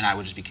 and him and I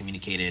would just be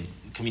communicating,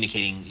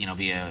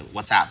 via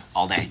WhatsApp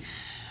all day.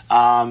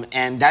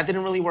 And that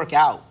didn't really work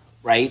out.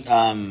 Right?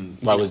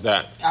 Why was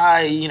that?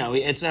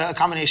 It's a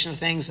combination of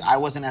things. I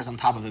wasn't as on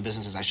top of the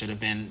business as I should have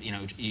been.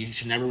 You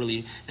should never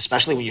really,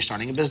 especially when you're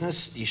starting a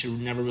business, you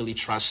should never really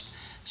trust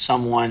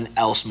someone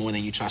else more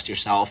than you trust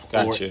yourself.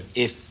 Gotcha. Or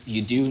if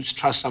you do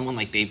trust someone,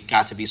 like they've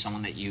got to be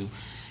someone that you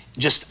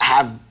just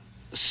have,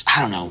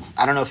 I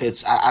don't know if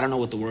it's, I don't know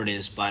what the word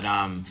is, but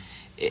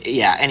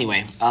yeah,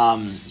 anyway.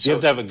 You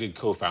have to have a good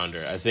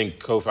co-founder. I think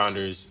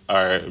co-founders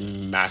are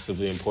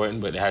massively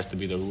important, but it has to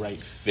be the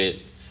right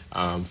fit.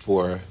 And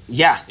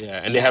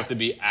they have to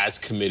be as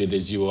committed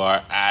as you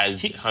are,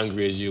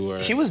 hungry as you were.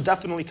 He was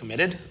definitely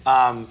committed,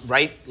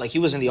 right? Like he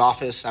was in the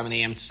office 7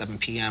 a.m. to 7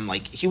 p.m.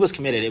 Like he was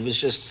committed. It was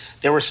just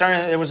there was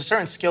a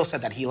certain skill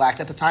set that he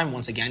lacked at the time.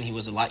 Once again, he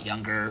was a lot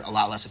younger, a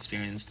lot less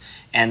experienced,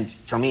 and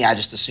for me, I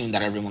just assumed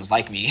that everyone's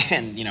like me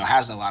and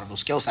has a lot of those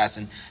skill sets,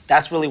 and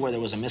that's really where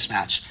there was a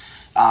mismatch.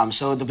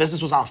 So the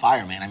business was on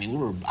fire, man. I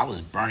mean, I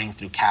was burning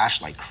through cash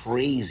like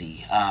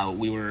crazy.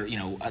 We were,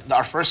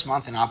 our first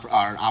month in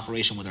our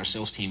operation with our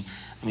sales team,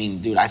 I mean,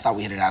 dude, I thought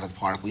we hit it out of the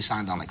park. We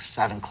signed on like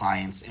 7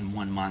 clients in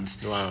 1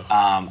 month.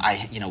 Wow.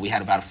 We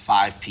had about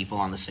 5 people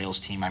on the sales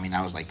team. I mean,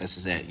 I was like, this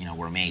is it,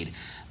 we're made.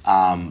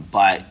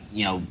 But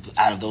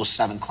out of those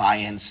 7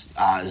 clients,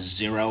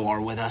 0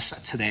 are with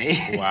us today.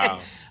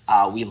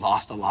 Wow. We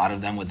lost a lot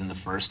of them within the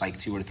first like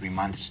 2 or 3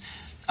 months.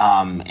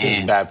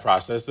 Just bad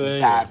processing?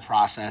 Bad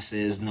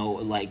processes,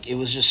 it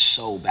was just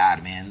so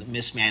bad, man.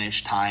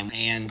 Mismanaged time.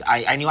 And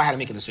I knew I had to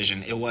make a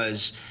decision. It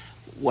was,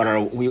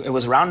 it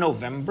was around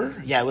November.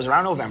 Yeah, it was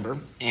around November.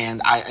 And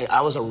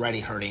I was already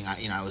hurting.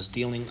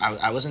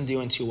 I wasn't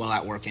doing too well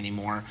at work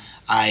anymore.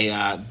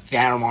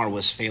 Varamar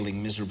was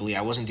failing miserably.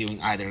 I wasn't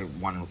doing either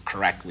one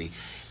correctly.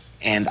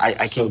 And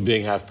So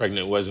being half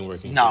pregnant wasn't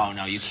working? No,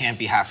 you can't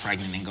be half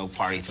pregnant and go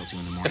party till 2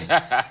 in the morning.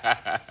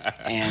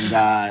 And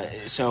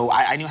so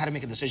I knew how to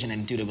make a decision.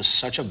 And dude, it was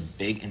such a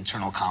big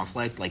internal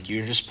conflict. Like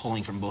you're just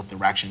pulling from both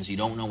directions. You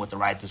don't know what the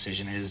right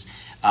decision is.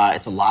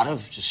 It's a lot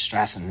of just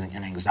stress and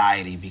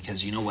anxiety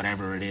because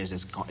whatever it is,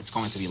 it's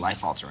going to be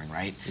life altering,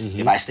 right? Mm-hmm.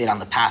 If I stayed on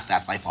the path,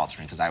 that's life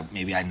altering because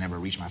maybe I'd never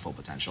reach my full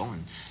potential.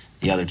 And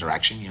the other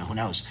direction, who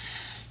knows?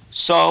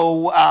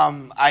 So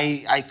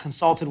I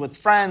consulted with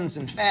friends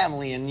and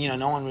family, and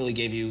no one really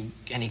gave you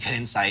any good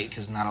insight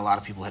because not a lot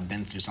of people had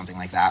been through something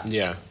like that.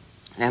 Yeah.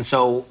 And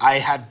so I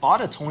had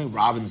bought a Tony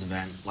Robbins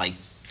event like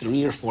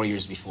 3 or 4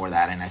 years before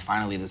that, and I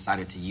finally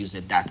decided to use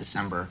it that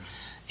December.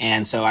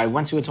 And so I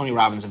went to a Tony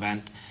Robbins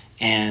event,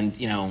 And,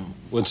 you know...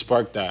 What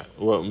sparked that?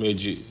 What made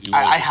you...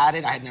 I had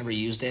it. I had never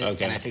used it.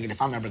 Okay. And I figured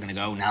if I'm ever going to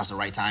go, now's the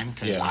right time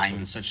because Yeah. I'm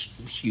in such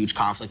huge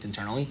conflict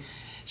internally.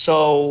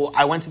 So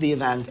I went to the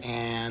event,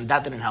 and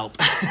that didn't help.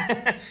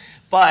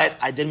 But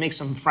I did make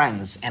some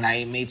friends, and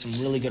I made some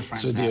really good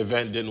friends. So the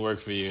event didn't work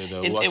for you?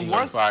 The It walking on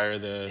worked. fire,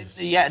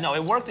 Yeah, no,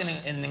 it worked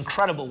in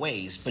incredible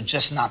ways, but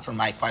just not for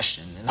my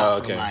question.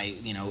 Not for my,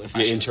 you know, if I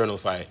Your should... internal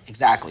fight.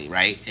 Exactly,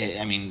 right?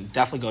 I mean,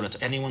 definitely go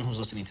to anyone who's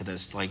listening to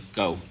this, like,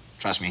 go,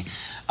 trust me.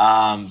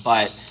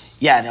 But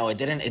yeah, no, it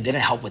didn't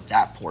help with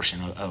that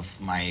portion of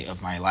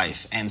my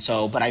life. And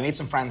so, but I made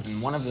some friends,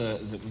 and one of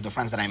the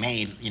friends that I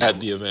made, you know, At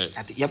the event.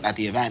 at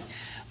the event,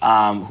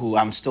 who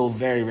I'm still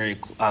very, very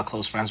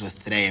close friends with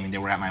today. I mean, they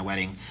were at my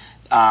wedding.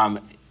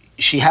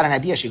 She had an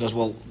idea. She goes,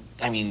 well,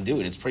 I mean,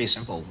 dude, it's pretty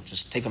simple.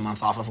 Just take a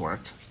month off of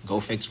work, go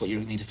fix what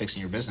you need to fix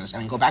in your business,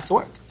 and then go back to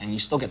work. And you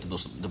still get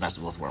the best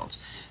of both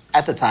worlds.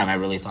 At the time, I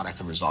really thought I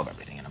could resolve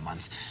everything in a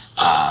month.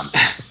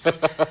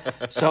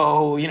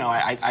 So, you know,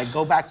 I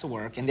go back to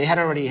work, and they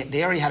already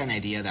had an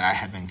idea that I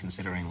had been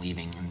considering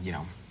leaving. And, you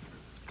know,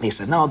 they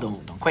said, no,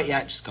 don't quit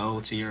yet. Just go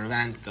to your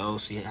event, go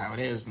see how it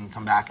is, and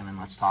come back, and then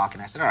let's talk.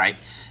 And I said, all right.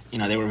 You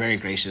know, they were very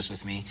gracious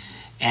with me.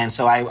 And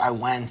so I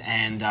went,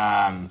 and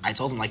I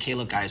told them, like, hey,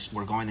 look, guys,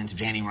 we're going into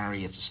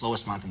January. It's the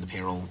slowest month in the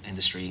payroll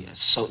industry.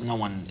 So no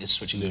one is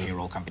switching to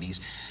payroll companies.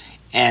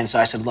 And so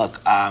I said,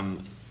 look,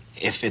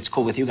 if it's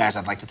cool with you guys,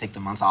 I'd like to take the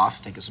month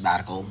off, take a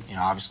sabbatical. You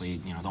know,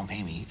 obviously, you know, don't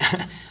pay me.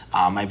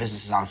 My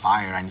business is on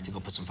fire. I need to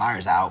go put some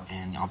fires out,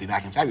 and I'll be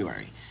back in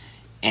February.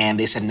 And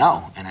they said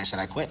no, and I said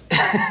I quit.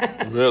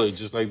 Really,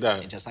 just like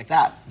that? Just like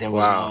that. There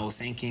was no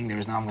thinking. There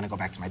was no, I'm going to go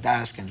back to my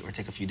desk or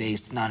take a few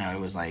days. No, it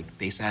was like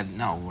they said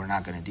no, we're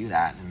not going to do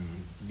that,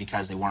 and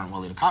because they weren't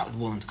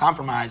willing to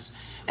compromise.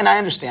 And I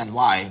understand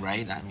why,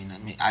 right? I mean,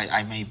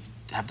 I may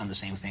have done the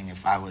same thing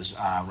if I was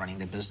running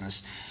the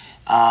business.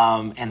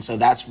 And so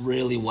that's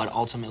really what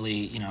ultimately,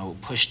 you know,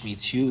 pushed me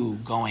to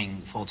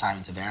going full-time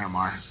into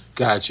Varamar.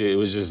 Gotcha. It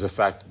was just the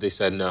fact that they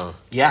said no.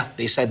 Yeah,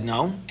 they said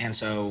no. And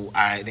so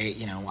they,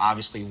 you know,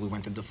 obviously we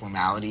went through the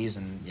formalities,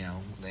 and, you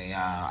know,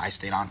 I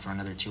stayed on for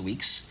another 2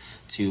 weeks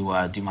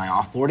to do my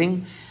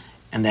offboarding.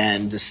 And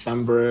then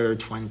December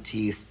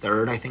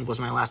 23rd, I think, was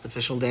my last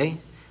official day,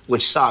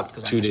 which sucked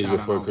because I missed out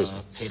on all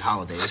the paid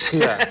holidays.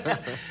 Yeah.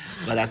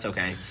 But that's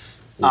okay.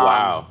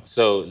 Wow.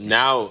 So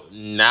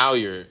now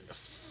you're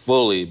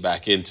fully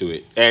back into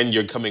it, and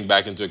you're coming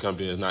back into a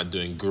company that's not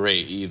doing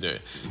great either.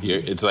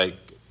 It's like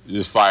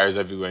there's fires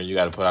everywhere, and you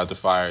got to put out the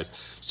fires.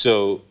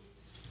 So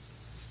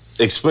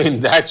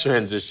explain that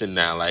transition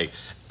now. Like,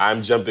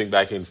 I'm jumping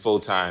back in full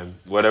time.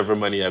 Whatever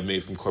money I've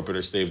made from corporate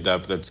or saved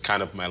up, that's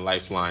kind of my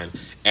lifeline.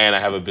 And I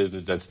have a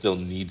business that still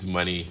needs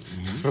money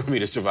for me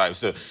to survive.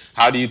 So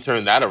how do you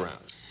turn that around?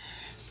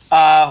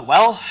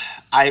 Well,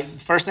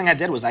 first thing I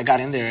did was I got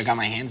in there, I got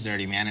my hands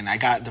dirty, man,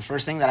 and the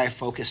first thing that I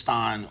focused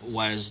on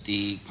was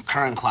the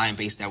current client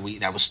base that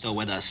was still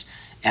with us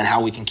and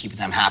how we can keep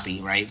them happy,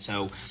 right?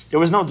 So there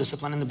was no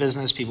discipline in the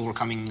business. People were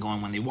coming and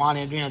going when they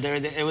wanted. You know,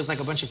 it was like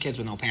a bunch of kids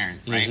with no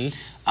parent, right?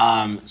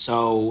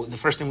 So the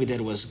first thing we did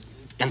was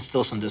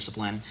instill some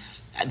discipline.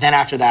 Then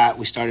after that,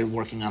 we started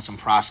working on some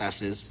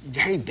processes,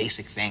 very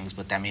basic things,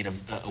 but that made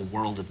a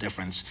world of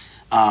difference.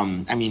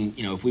 I mean,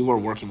 you know, if we were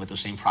working with those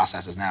same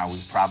processes now,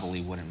 we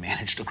probably wouldn't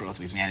manage the growth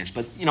we've managed.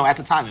 But, you know, at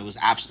the time, it was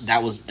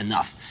that was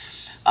enough.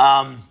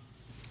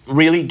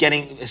 Really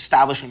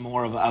establishing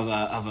more of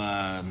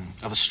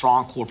a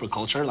strong corporate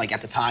culture. Like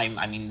at the time,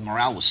 I mean,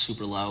 morale was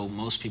super low.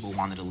 Most people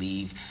wanted to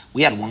leave.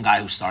 We had one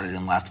guy who started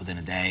and left within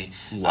a day.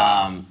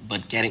 Wow.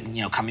 But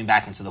coming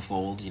back into the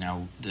fold, you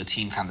know, the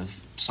team kind of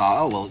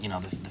saw, oh, well, you know,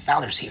 the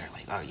founder's here.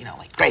 Like, oh, you know,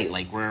 like, great,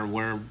 like,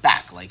 we're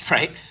back, like,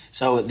 right?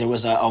 So there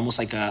was almost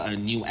like a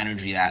new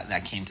energy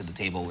that came to the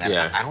table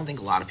that I don't think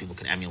a lot of people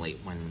can emulate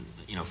when,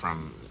 you know,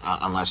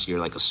 unless you're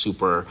like a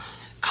super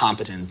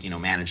competent, you know,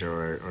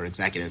 manager or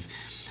executive.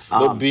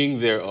 But being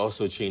there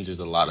also changes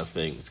a lot of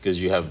things because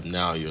you're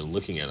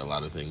looking at a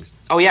lot of things.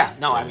 Oh, yeah.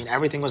 No, I mean,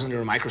 everything was under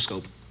a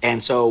microscope.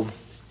 And so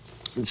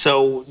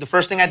the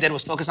first thing I did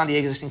was focus on the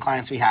existing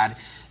clients we had.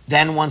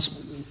 Then once,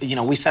 you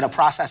know, we set up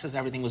processes,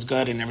 everything was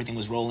good and everything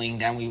was rolling,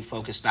 then we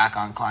focused back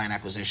on client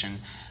acquisition.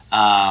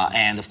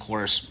 And, of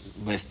course,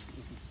 with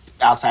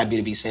outside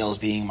B2B sales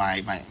being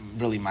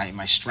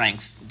my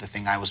strength, the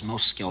thing I was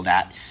most skilled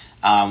at,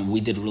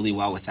 we did really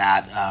well with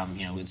that,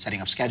 you know, with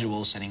setting up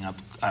schedules, setting up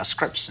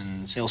scripts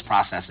and sales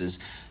processes.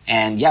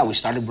 And, yeah, we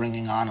started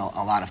bringing on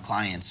a lot of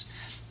clients.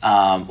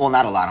 Well,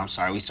 not a lot, I'm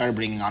sorry. We started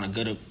bringing on a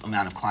good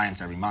amount of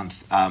clients every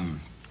month.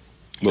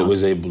 But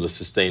was able to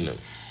sustain them?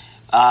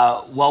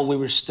 Well, we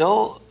were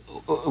still,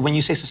 when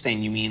you say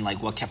sustain, you mean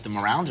like what kept them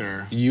around,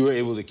 or? You were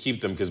able to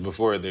keep them because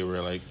before they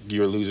were like, you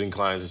were losing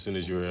clients as soon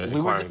as you were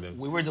acquiring them.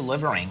 We were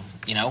delivering,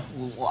 you know.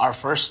 Our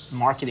first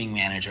marketing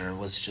manager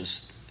was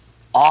just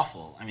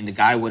awful. I mean, the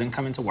guy wouldn't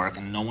come into work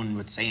and no one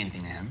would say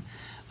anything to him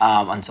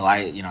until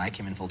I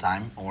came in full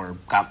time or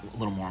got a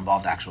little more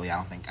involved, actually.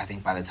 I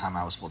think by the time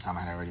I was full time,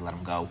 I had already let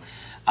him go.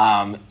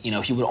 You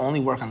know, he would only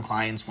work on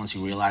clients once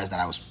he realized that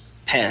I was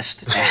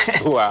pissed.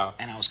 Wow.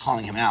 And I was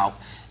calling him out.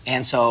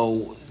 And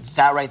so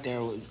that right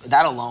there,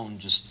 that alone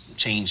just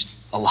changed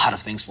a lot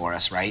of things for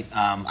us, right?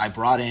 I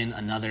brought in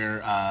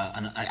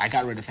I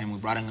got rid of him. We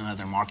brought in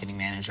another marketing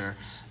manager,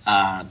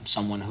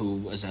 someone who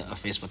was a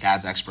Facebook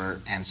ads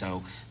expert. And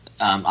so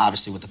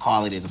obviously with the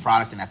quality of the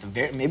product,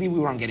 and maybe we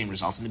weren't getting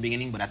results in the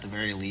beginning, but at the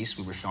very least,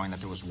 we were showing that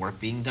there was work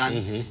being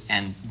done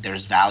and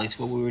there's value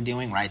to what we were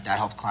doing, right? That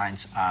helped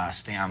clients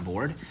stay on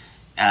board.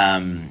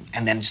 And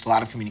then just a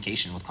lot of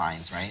communication with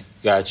clients, right?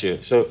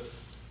 Gotcha. So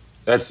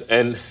that's,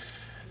 and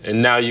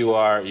now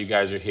you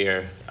guys are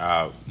here,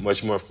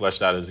 much more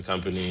fleshed out as a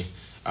company,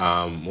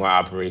 more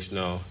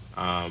operational.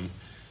 One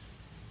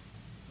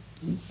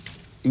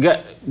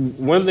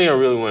thing I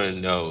really want to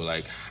know,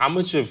 like, how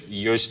much of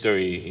your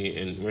story,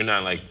 and we're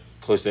not like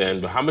close to the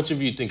end, but how much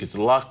of you think it's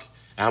luck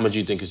and how much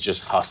you think it's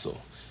just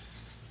hustle?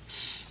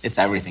 It's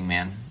everything,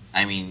 man.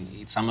 I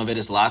mean, some of it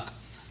is luck.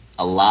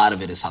 A lot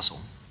of it is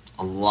hustle.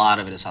 A lot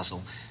of it is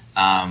hustle.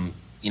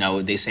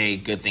 They say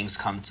good things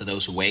come to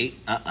those who wait.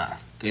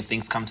 Good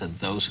things come to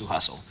those who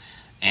hustle.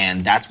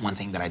 And that's one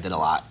thing that I did a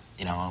lot.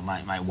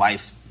 My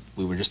wife,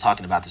 we were just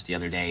talking about this the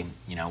other day.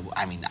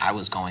 I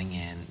was going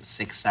in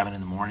 6, 7 in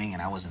the morning,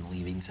 and I wasn't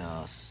leaving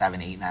till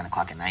 7, 8, 9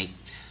 o'clock at night.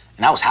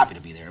 And I was happy to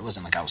be there. It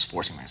wasn't like I was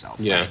forcing myself.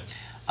 Yeah.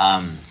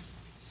 Right?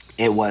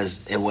 It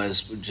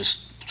was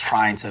just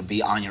trying to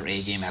be on your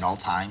A game at all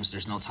times.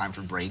 There's no time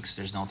for breaks.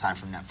 There's no time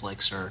for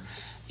Netflix or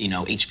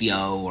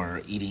HBO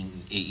or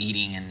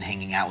eating and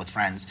hanging out with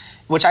friends,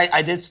 which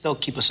I did still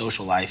keep a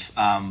social life,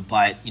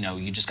 but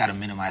you just got to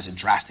minimize it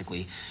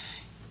drastically.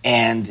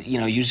 And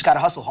you just got to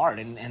hustle hard,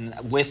 and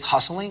with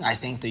hustling, I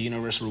think the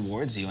universe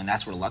rewards you, and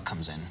that's where luck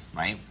comes in,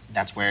 right?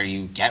 That's where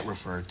you get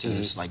referred to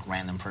this like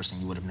random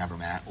person you would have never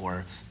met,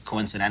 or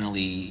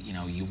coincidentally,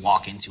 you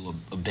walk into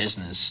a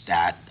business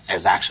that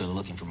is actually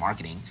looking for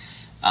marketing,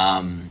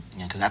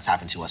 because that's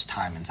happened to us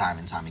time and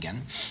time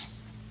again.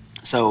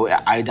 So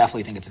I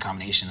definitely think it's a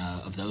combination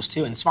of those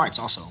two, and smarts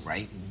also,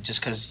 right?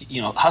 Just because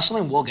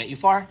hustling will get you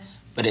far,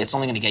 but it's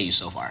only going to get you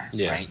so far,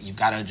 right? You've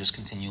got to just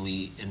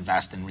continually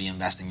invest and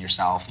reinvest in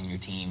yourself and your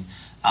team,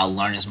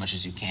 learn as much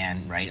as you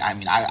can, right? I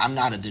mean, I'm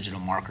not a digital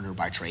marketer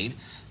by trade.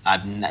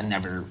 I've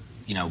never,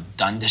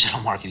 done digital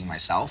marketing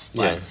myself,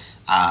 but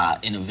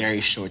in a very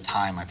short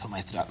time, I put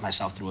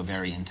myself through a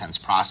very intense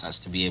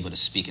process to be able to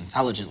speak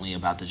intelligently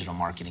about digital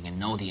marketing and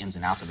know the ins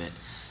and outs of it.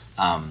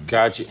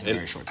 Gotcha. In a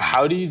very short time.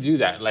 How do you do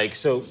that? Like,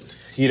 so,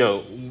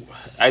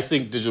 I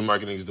think digital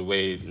marketing is the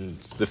way,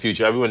 it's the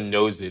future. Everyone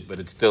knows it, but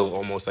it's still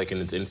almost like in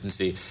its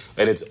infancy,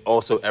 and it's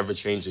also ever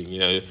changing.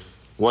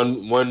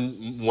 One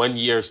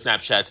year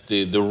Snapchat's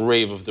the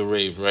rave of the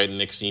rave, right? And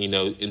next thing you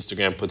know,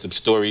 Instagram puts up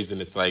stories,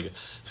 and it's like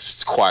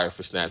it's quiet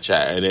for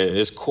Snapchat, and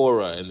there's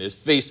Quora, and there's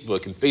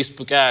Facebook, and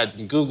Facebook ads,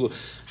 and Google.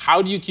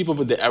 How do you keep up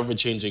with the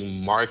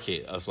ever-changing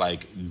market of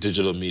like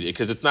digital media?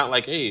 Because it's not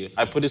like, hey,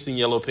 I put this in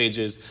Yellow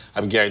Pages,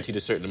 I'm guaranteed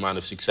a certain amount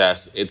of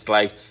success. It's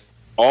like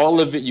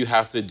all of it you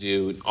have to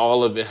do, and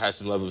all of it has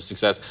some level of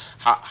success.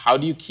 How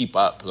do you keep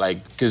up?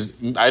 Like, because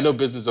I know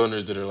business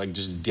owners that are like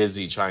just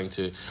dizzy trying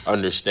to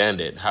understand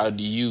it. How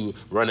do you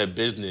run a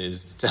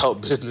business to help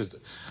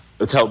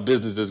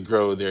businesses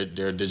grow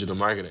their digital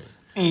marketing?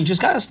 You just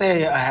got to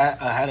stay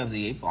ahead of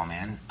the eight ball,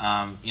 man.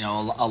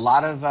 A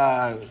lot of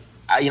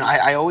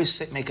I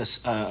always make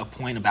a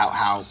point about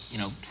how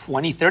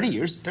 20, 30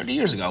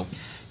 years ago,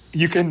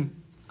 you can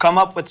come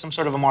up with some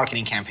sort of a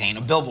marketing campaign,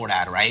 a billboard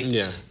ad, right?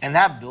 Yeah. And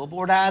that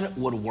billboard ad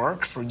would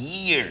work for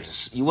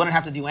years. You wouldn't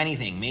have to do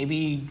anything.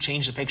 Maybe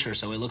change the picture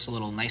so it looks a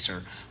little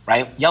nicer,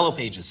 right? Yellow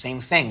Pages,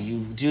 same thing. You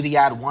do the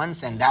ad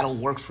once and that'll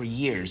work for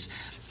years.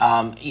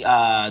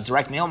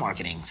 Direct mail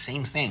marketing,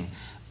 same thing.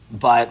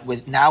 But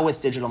with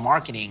digital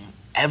marketing,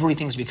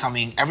 everything's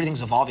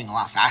evolving a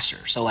lot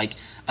faster. So like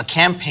a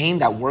campaign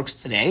that works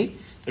today,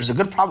 there's a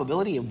good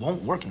probability it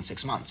won't work in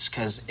 6 months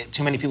because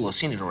too many people have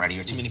seen it already,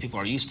 or too many people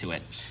are used to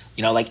it.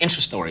 Like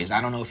interest stories. I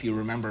don't know if you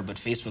remember, but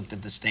Facebook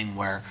did this thing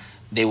where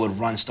they would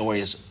run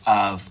stories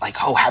of like,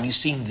 oh, have you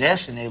seen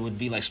this? And it would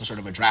be like some sort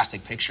of a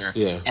drastic picture.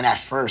 Yeah. And at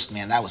first,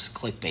 man, that was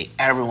clickbait.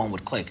 Everyone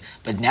would click.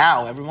 But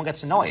now everyone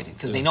gets annoyed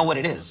because they know what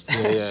it is.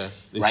 Yeah.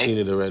 They've right? seen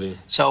it already.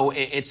 So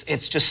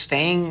it's just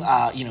staying,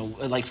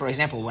 like for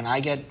example, when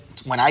I get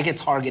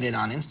targeted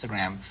on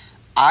Instagram,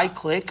 I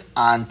click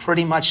on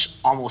pretty much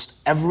almost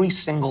every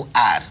single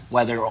ad,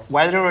 whether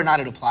or not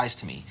it applies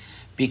to me,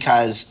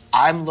 because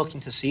I'm looking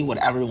to see what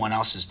everyone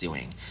else is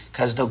doing.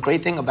 Because the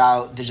great thing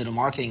about digital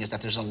marketing is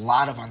that there's a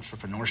lot of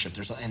entrepreneurship.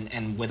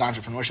 And with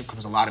entrepreneurship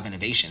comes a lot of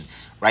innovation,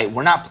 right?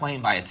 We're not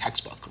playing by a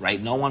textbook, right?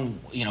 No one,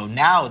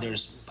 now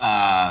there's,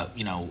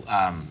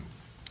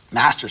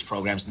 master's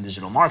programs in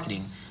digital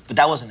marketing, but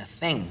that wasn't a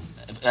thing.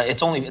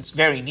 It's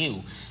very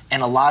new.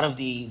 And a lot of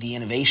the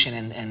innovation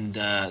and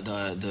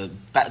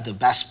the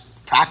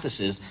best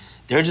practices,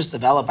 they're just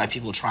developed by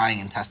people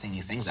trying and testing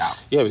new things out.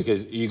 Yeah,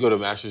 because you go to a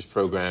master's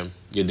program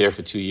you're there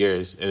for 2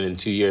 years, and in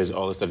 2 years,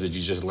 all the stuff that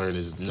you just learned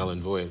is null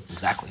and void.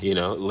 Exactly. You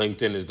know,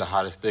 LinkedIn is the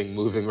hottest thing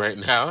moving right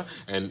now,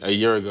 and a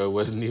year ago it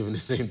wasn't even the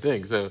same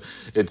thing. So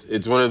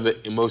it's one of the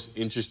most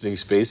interesting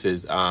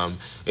spaces.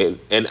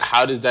 And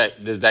how does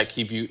that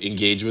keep you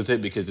engaged with it,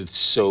 because it's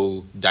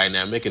so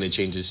dynamic and it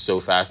changes so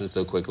fast and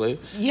so quickly?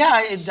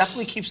 Yeah, it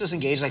definitely keeps us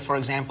engaged. Like, for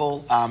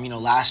example,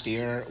 last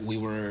year we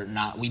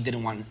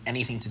didn't want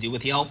anything to do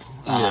with Yelp.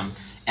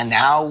 And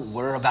now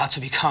we're about to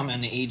become a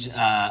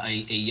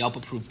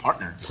Yelp-approved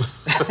partner,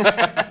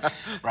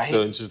 right?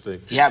 So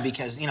interesting. Yeah,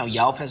 because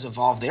Yelp has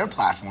evolved their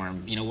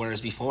platform. Whereas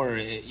before,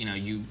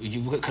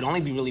 you could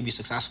only really be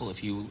successful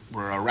if you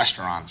were a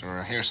restaurant or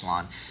a hair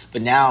salon.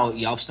 But now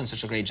Yelp's done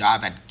such a great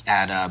job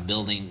at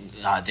building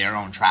their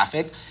own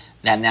traffic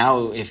that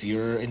now if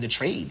you're in the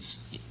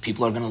trades,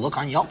 people are going to look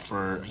on Yelp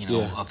for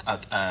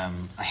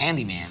a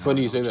handyman.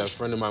 Funny you say that. A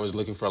friend of mine was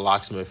looking for a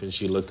locksmith, and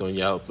she looked on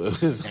Yelp. It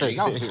was there you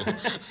go.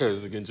 It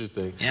was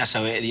interesting. Yeah.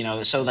 So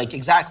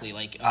exactly.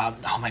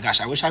 Oh my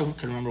gosh, I wish I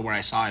could remember where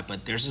I saw it,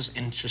 but there's this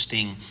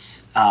interesting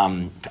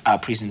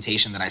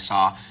presentation that I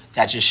saw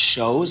that just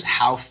shows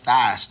how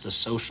fast the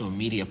social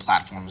media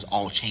platforms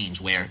all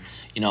change. Where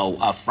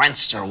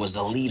Friendster was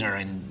the leader,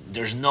 and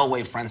there's no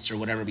way Friendster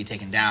would ever be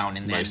taken down.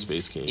 And then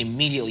MySpace came.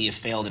 Immediately it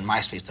failed, and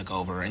MySpace took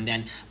over. And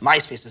then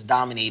MySpace is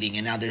dominating,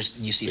 and now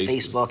you see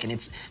Facebook, and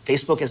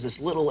Facebook is this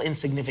little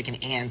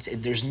insignificant ant.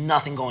 There's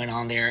nothing going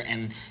on there,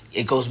 and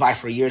it goes by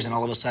for years, and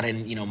all of a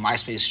sudden,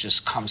 MySpace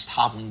just comes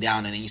toppling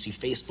down, and then you see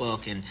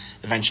Facebook, and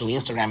eventually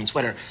Instagram and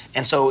Twitter.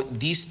 And so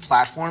these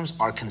platforms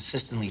are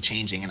consistently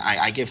changing, and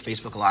I give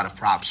Facebook a lot of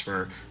props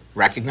for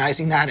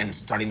recognizing that and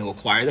starting to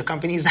acquire the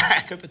companies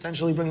that could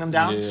potentially bring them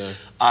down.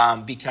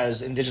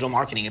 Because in digital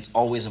marketing, it's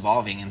always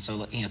evolving. And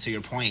so, to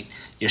your point,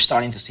 you're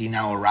starting to see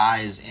now a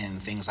rise in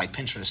things like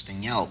Pinterest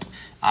and Yelp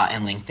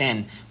and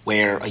LinkedIn,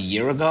 where a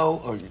year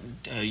ago or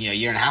a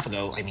year and a half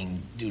ago,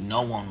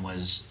 no one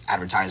was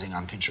advertising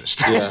on Pinterest.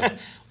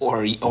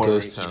 or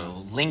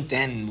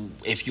LinkedIn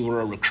if you were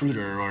a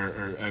recruiter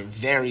or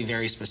very,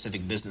 very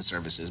specific business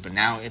services. But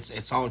now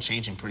it's all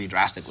changing pretty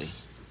drastically.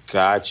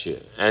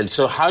 Gotcha. And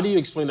so how do you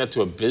explain that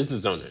to a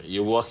business owner?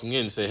 You're walking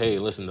in and say, hey,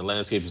 listen, the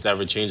landscape is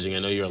ever changing. I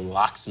know you're a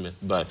locksmith,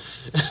 but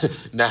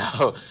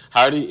now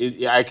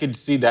I could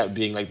see that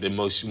being like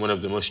one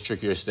of the most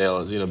trickier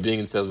sales. Being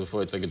in sales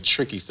before, it's like a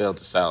tricky sale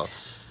to sell.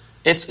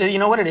 It's,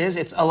 what it is?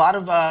 It's a lot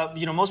of,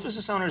 most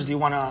business owners do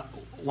want to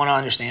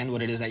understand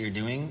what it is that you're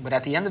doing, but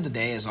at the end of the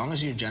day, as long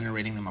as you're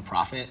generating them a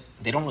profit,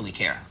 they don't really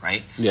care,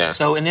 right? Yeah.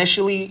 So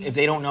initially, if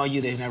they don't know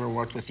you, they've never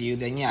worked with you,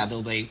 then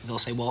they'll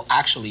say, well,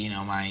 actually,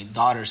 my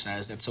daughter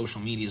says that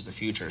social media is the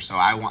future, so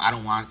I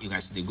don't want you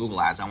guys to do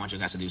Google ads. I want you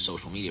guys to do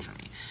social media for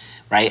me,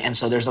 right? And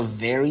so there's a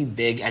very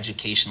big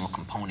educational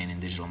component in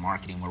digital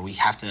marketing where we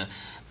have to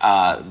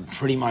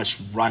pretty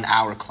much run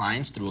our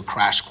clients through a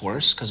crash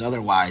course, because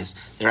otherwise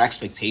their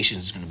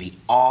expectations are going to be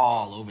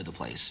all over the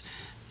place.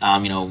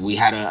 We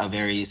had a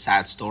very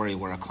sad story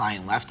where a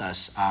client left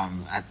us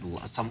at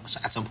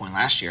some point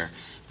last year,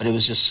 but it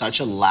was just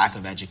such a lack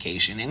of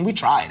education. And we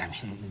tried.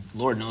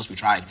 Lord knows we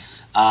tried.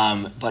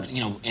 But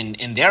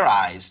in their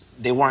eyes,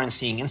 they weren't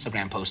seeing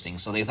Instagram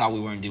postings, so they thought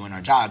we weren't doing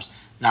our jobs.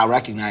 Now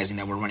recognizing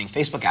that we're running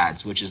Facebook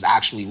ads, which is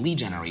actually lead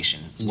generation,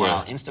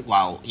 while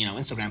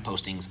Instagram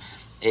postings,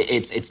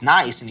 it's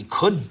nice and it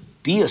could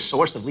be a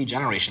source of lead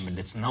generation, but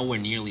it's nowhere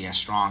nearly as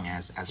strong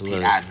as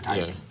paid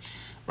advertising. Yeah.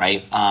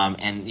 Right,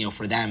 and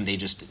for them, they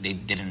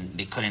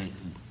couldn't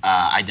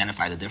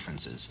identify the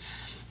differences.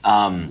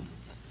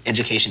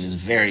 Education is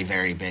very,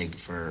 very big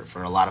for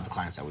a lot of the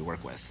clients that we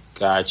work with.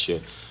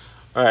 Gotcha.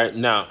 All right,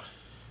 now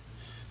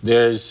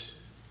there's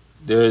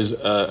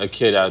a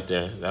kid out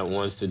there that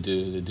wants to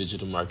do the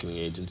digital marketing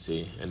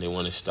agency and they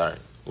want to start.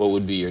 What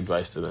would be your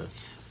advice to them?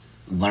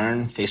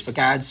 Learn Facebook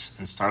ads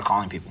and start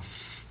calling people.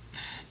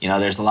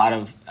 There's a lot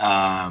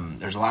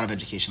of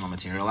educational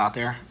material out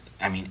there.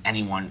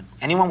 Anyone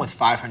with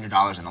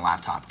 $500 in a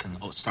laptop can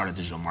start a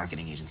digital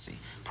marketing agency.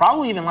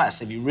 Probably even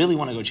less. If you really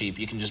want to go cheap,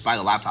 you can just buy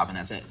the laptop and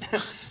that's it,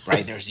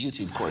 right? There's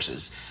YouTube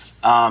courses.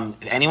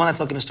 Anyone that's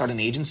looking to start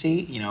an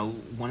agency,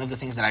 one of the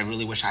things that I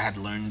really wish I had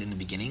learned in the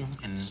beginning,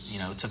 and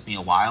it took me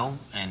a while,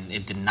 and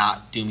it did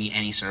not do me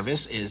any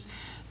service, is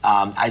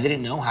I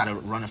didn't know how to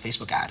run a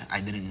Facebook ad.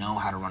 I didn't know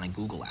how to run a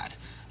Google ad.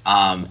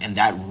 And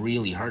that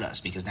really hurt us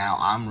because now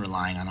I'm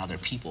relying on other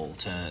people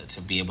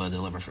to be able to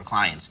deliver for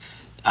clients.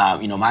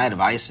 My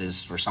advice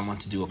is for someone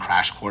to do a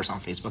crash course on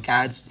Facebook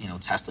ads,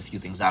 test a few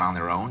things out on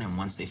their own. And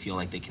once they feel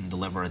like they can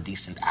deliver a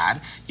decent ad,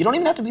 you don't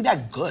even have to be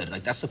that good.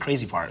 That's the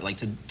crazy part.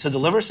 To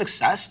deliver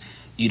success,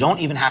 you don't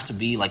even have to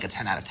be like a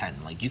 10 out of 10.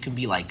 You can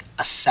be like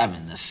a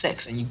 7, a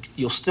 6, and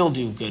you'll still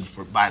do good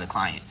by the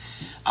client.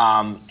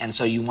 And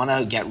so you want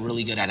to get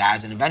really good at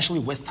ads, and eventually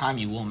with time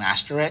you will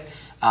master it.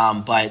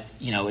 But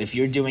if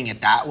you're doing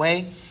it that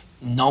way,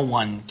 no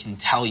one can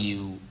tell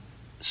you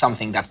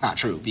something that's not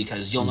true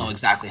because you'll know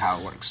exactly how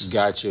it works.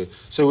 Gotcha.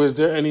 So is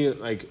there any,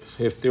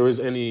 if there was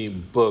any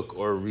book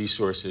or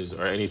resources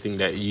or anything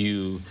that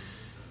you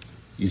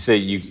say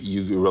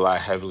you rely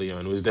heavily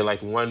on, was there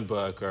one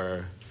book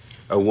or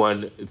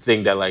one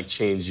thing that like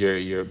changed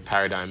your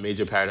paradigm,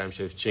 major paradigm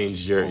shift,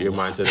 changed your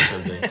mindset or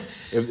something?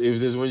 if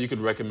there's one you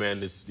could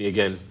recommend, this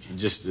again,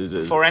 just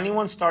for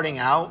anyone starting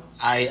out,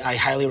 I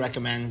highly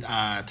recommend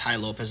Ty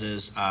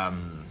Lopez's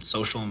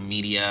social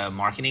media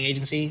marketing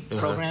agency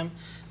program.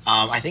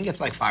 I think it's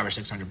like $500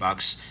 or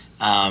 $600.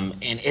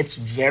 And it's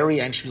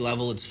very entry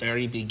level, it's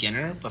very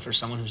beginner, but for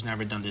someone who's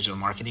never done digital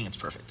marketing, it's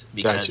perfect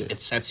because it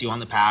sets you on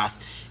the path.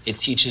 It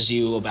teaches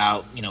you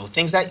about,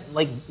 things that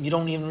like you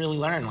don't even really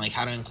learn, like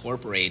how to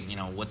incorporate,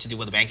 what to do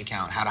with a bank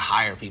account, how to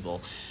hire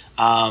people.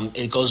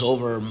 It goes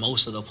over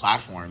most of the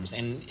platforms,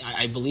 and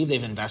I believe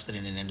they've invested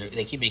in it, and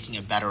they keep making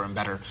it better and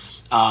better.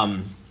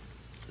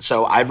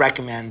 So I'd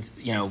recommend,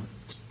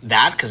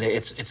 that because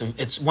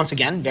it's once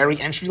again very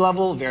entry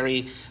level,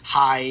 very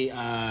high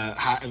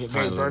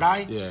very bird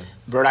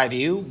eye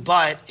view,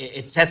 but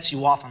it sets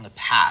you off on the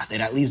path.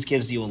 It at least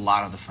gives you a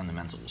lot of the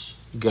fundamentals.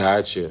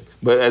 Gotcha.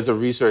 But as a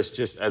resource,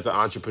 just as an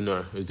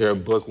entrepreneur, is there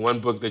one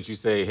book that you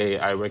say, hey,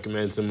 I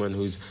recommend someone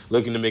who's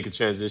looking to make a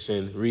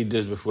transition, read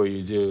this before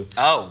you do?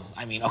 Oh,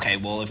 okay,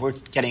 well, if we're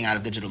getting out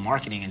of digital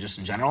marketing and just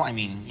in general,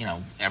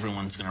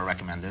 everyone's going to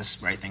recommend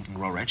this, right? Think and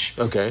Grow Rich.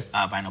 Okay.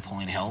 By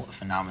Napoleon Hill, a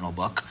phenomenal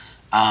book.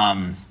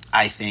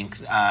 I think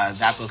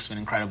that book's been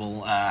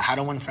incredible. How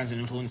to Win Friends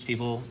and Influence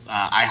People,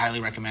 I highly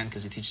recommend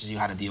because it teaches you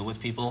how to deal with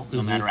people,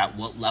 no matter at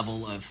what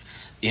level of,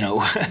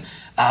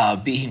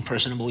 being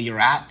personable you're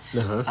at.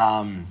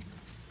 The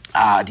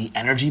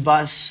Energy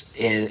Bus,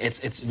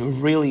 it's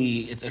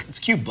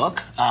a cute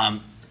book,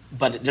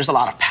 but there's a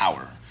lot of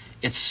power.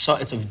 It's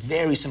a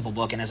very simple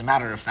book, and as a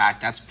matter of fact,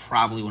 that's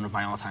probably one of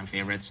my all-time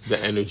favorites.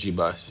 The Energy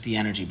Bus,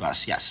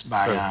 yes,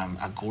 by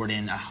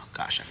Gordon. Oh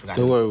gosh, I forgot.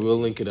 Don't worry, we'll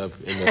link it up.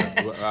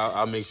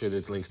 I'll make sure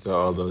there's links to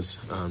all those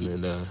in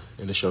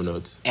the show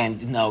notes.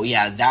 And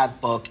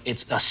that book.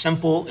 It's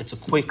a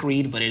quick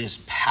read, but it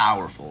is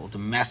powerful.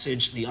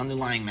 The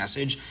underlying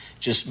message,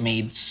 just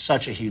made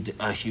such a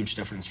huge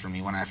difference for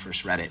me when I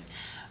first read it.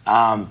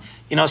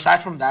 Aside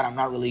from that, I'm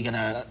not really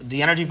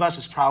The Energy Bus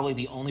is probably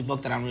the only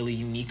book that I'm really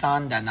unique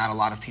on that not a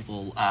lot of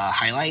people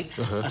highlight.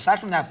 Aside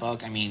from that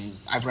book,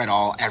 I've read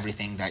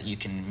everything that you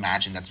can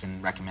imagine that's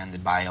been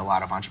recommended by a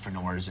lot of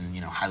entrepreneurs and,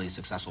 highly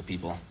successful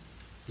people.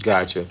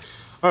 Gotcha.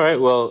 All right,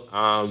 well,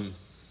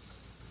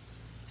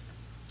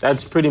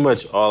 that's pretty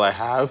much all I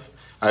have.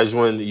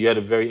 You had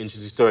a very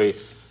interesting story.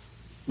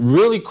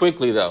 Really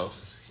quickly, though,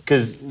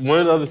 because one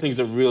of the other things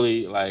that I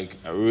really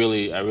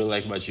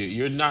like about you,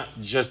 you're not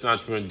just an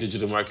entrepreneur in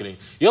digital marketing.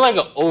 You're like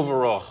an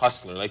overall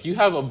hustler. Like you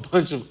have a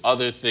bunch of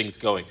other things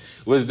going.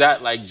 Was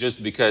that like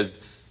just because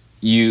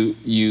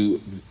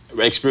you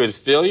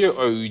experienced failure,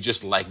 or you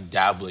just like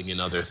dabbling in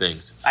other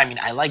things?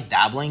 I like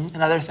dabbling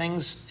in other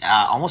things,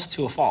 almost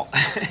to a fault.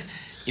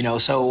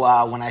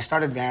 So when I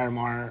started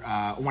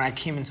Varamar, when I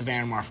came into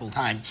Varamar full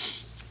time,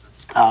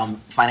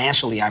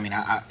 financially,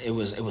 it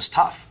was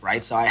tough,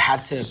 right? So I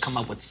had to come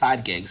up with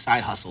side gigs,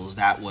 side hustles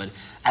that would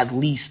at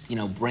least,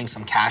 bring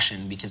some cash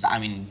in because,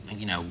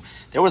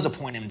 there was a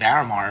point in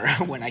Varamar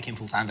when I came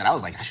full time that I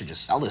was like, I should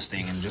just sell this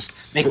thing and just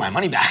make my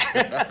money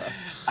back.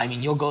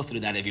 You'll go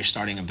through that if you're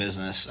starting a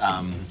business.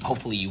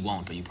 Hopefully you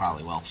won't, but you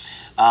probably will.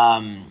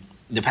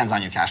 Depends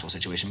on your cash flow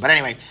situation. But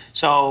anyway,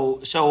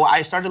 so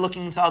I started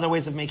looking into other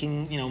ways of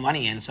making,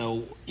 money. And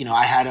so,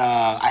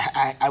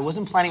 I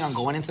wasn't planning on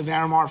going into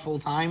Varamar full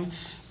time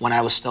when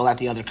I was still at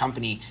the other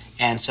company.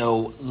 And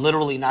so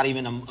literally not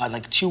even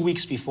like 2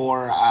 weeks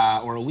before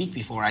or a week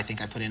before, I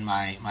think I put in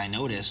my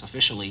notice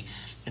officially,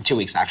 in 2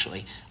 weeks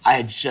actually, I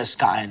had just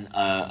gotten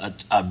a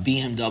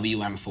BMW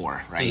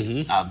M4,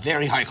 right? A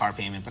very high car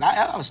payment, but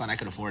I was fine, I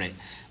could afford it.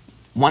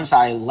 Once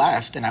I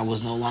left and I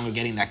was no longer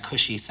getting that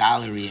cushy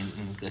salary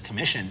and the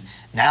commission,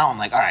 now I'm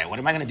like, all right, what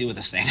am I going to do with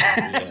this thing?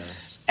 Yeah.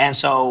 And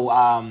so,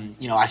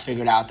 I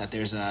figured out that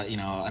there's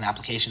an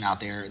application out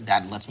there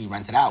that lets me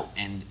rent it out.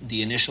 And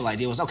the initial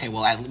idea was, okay,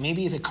 well,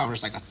 maybe if it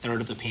covers like a third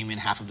of the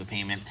payment, half of the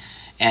payment.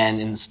 And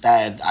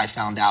instead, I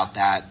found out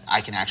that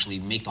I can actually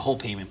make the whole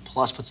payment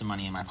plus put some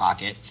money in my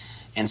pocket.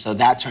 And so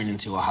that turned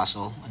into a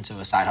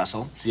side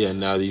hustle. Yeah,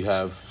 now you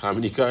have how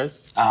many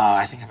cars?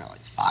 I think I've got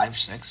like 5,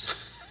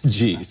 6.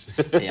 Jeez.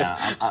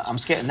 Yeah, I'm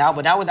scaling now,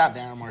 but now with that,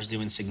 Varamar is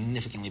doing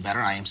significantly better.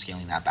 I am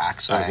scaling that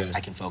back, so I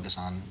can focus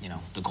on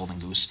the golden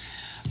goose.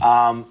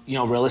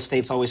 Real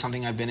estate's always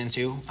something I've been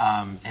into,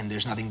 and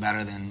there's nothing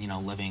better than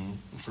living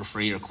for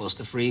free or close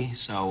to free.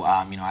 So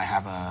I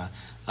have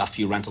a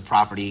few rental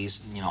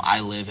properties. I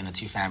live in a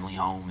 2-family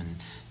home, and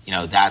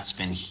that's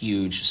been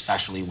huge,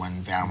 especially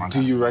when Varamar.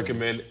 Do you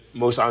recommend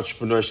most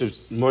entrepreneurs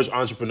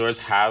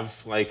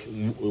have like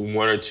 1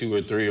 or 2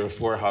 or 3 or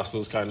 4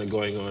 hustles kind of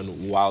going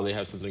on while they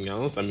have something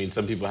else?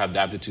 Some people have the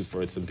aptitude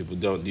for it, some people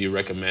don't. Do you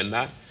recommend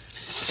that?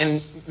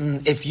 And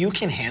if you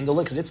can handle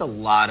it, because it's a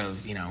lot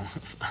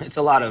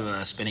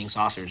of spinning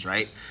saucers,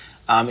 right?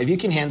 If you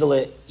can handle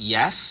it,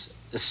 yes,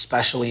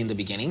 especially in the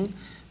beginning.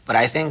 But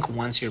I think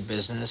once your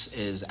business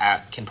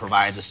can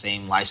provide the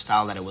same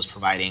lifestyle that it was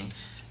providing,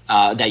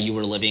 that you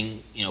were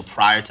living,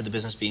 prior to the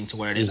business being to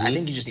where it is, I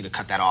think you just need to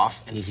cut that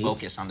off and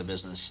focus on the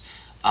business.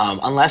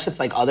 Unless it's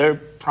like other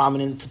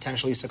prominent,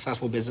 potentially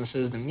successful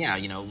businesses, then yeah,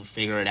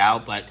 figure it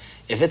out. But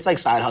if it's like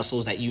side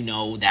hustles that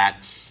that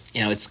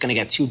it's going to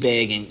get too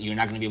big and you're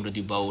not going to be able to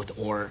do both,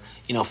 or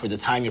for the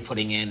time you're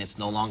putting in, it's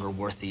no longer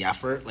worth the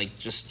effort. Like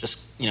just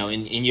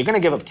and you're going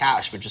to give up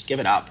cash, but just give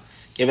it up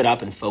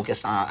and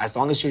focus on, as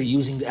long as you're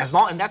using,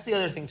 and that's the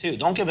other thing too.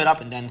 Don't give it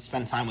up and then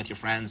spend time with your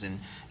friends and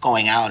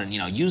going out, and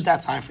use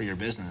that time for your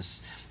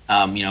business.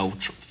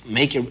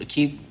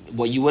 Keep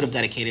what you would have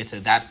dedicated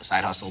to that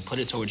side hustle, put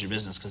it towards your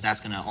business, because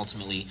that's going to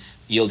ultimately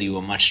yield you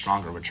a much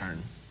stronger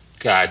return.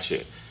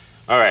 Gotcha.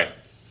 All right.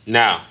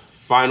 Now,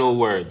 final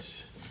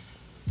words.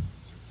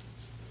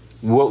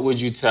 What would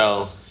you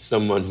tell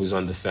someone who's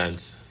on the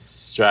fence,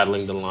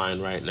 straddling the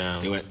line right now?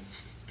 Do it.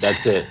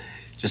 That's it.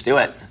 Just do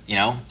it.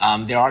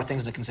 There are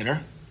things to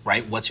consider,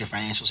 right? What's your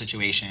financial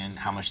situation?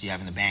 How much do you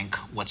have in the bank?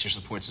 What's your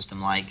support system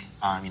like?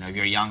 If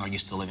you're young, are you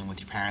still living with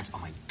your parents? Oh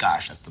my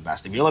gosh, that's the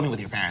best. If you're living with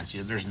your parents,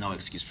 there's no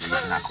excuse for you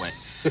to not quit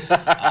your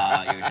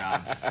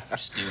job.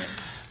 Just do it.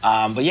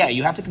 But yeah,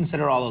 you have to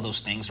consider all of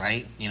those things,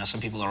 right?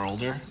 Some people are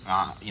older.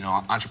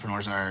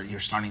 Entrepreneurs you're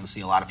starting to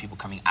see a lot of people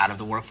coming out of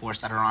the workforce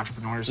that are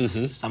entrepreneurs.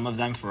 Mm-hmm. Some of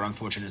them for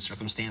unfortunate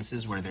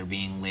circumstances where they're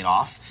being laid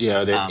off.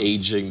 Yeah, they're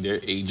aging.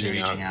 They're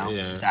aging out.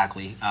 Yeah.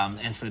 Exactly.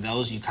 And for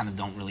those, you kind of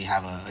don't really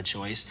have a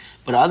choice.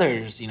 But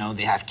others,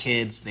 they have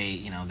kids.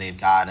 They've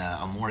got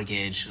a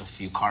mortgage, a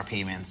few car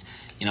payments.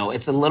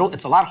 It's a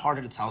lot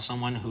harder to tell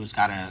someone who's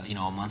got a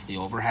monthly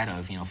overhead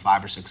of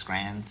 $5,000 or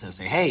 $6,000 to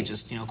say, hey,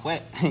 just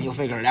quit and you'll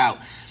figure it out,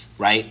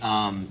 right?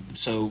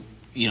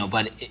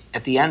 But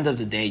at the end of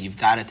the day, you've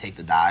got to take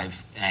the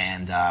dive,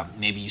 and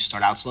maybe you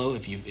start out slow.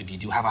 If you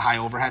do have a high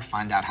overhead,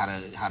 find out how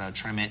to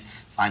trim it,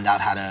 find out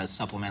how to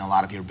supplement a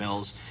lot of your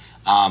bills.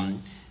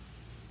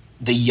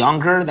 The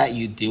younger that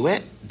you do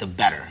it, the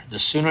better. The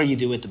sooner you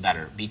do it, the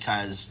better,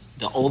 because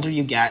the older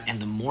you get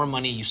and the more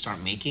money you start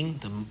making,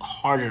 the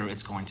harder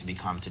it's going to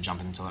become to jump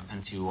into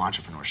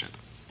entrepreneurship.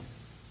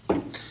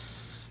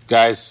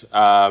 Guys,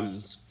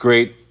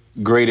 great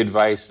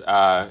advice.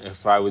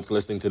 If I was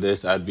listening to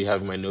this, I'd be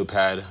having my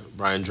notepad.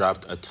 Brian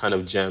dropped a ton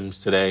of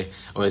gems today.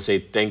 I want to say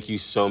thank you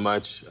so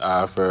much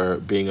for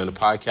being on the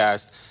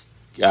podcast.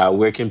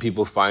 Where can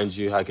people find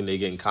you? How can they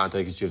get in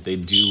contact with you if they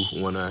do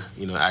want to,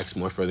 ask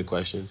more further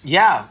questions?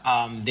 Yeah,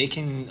 they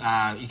can.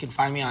 You can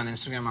find me on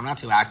Instagram. I'm not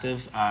too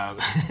active,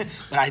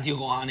 but I do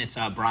go on. It's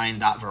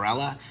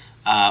brian.varela.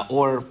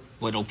 Or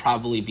what'll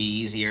probably be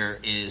easier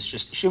is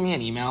just shoot me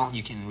an email.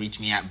 You can reach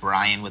me at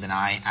Brian with an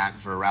I at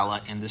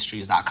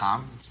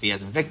varelaindustries.com. It's V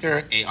as in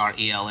Victor,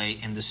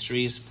 ARELA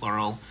Industries,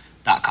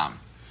 plural.com.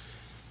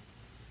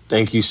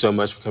 Thank you so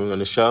much for coming on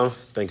the show.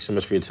 Thank you so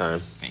much for your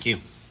time. Thank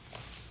you.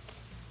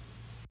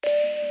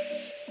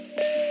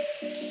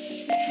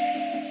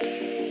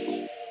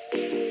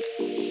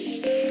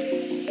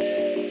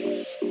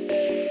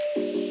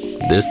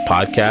 This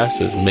podcast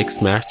is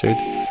mixed, mastered,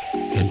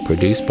 and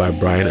produced by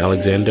Brian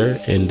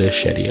Alexander and The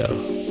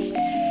Shedio.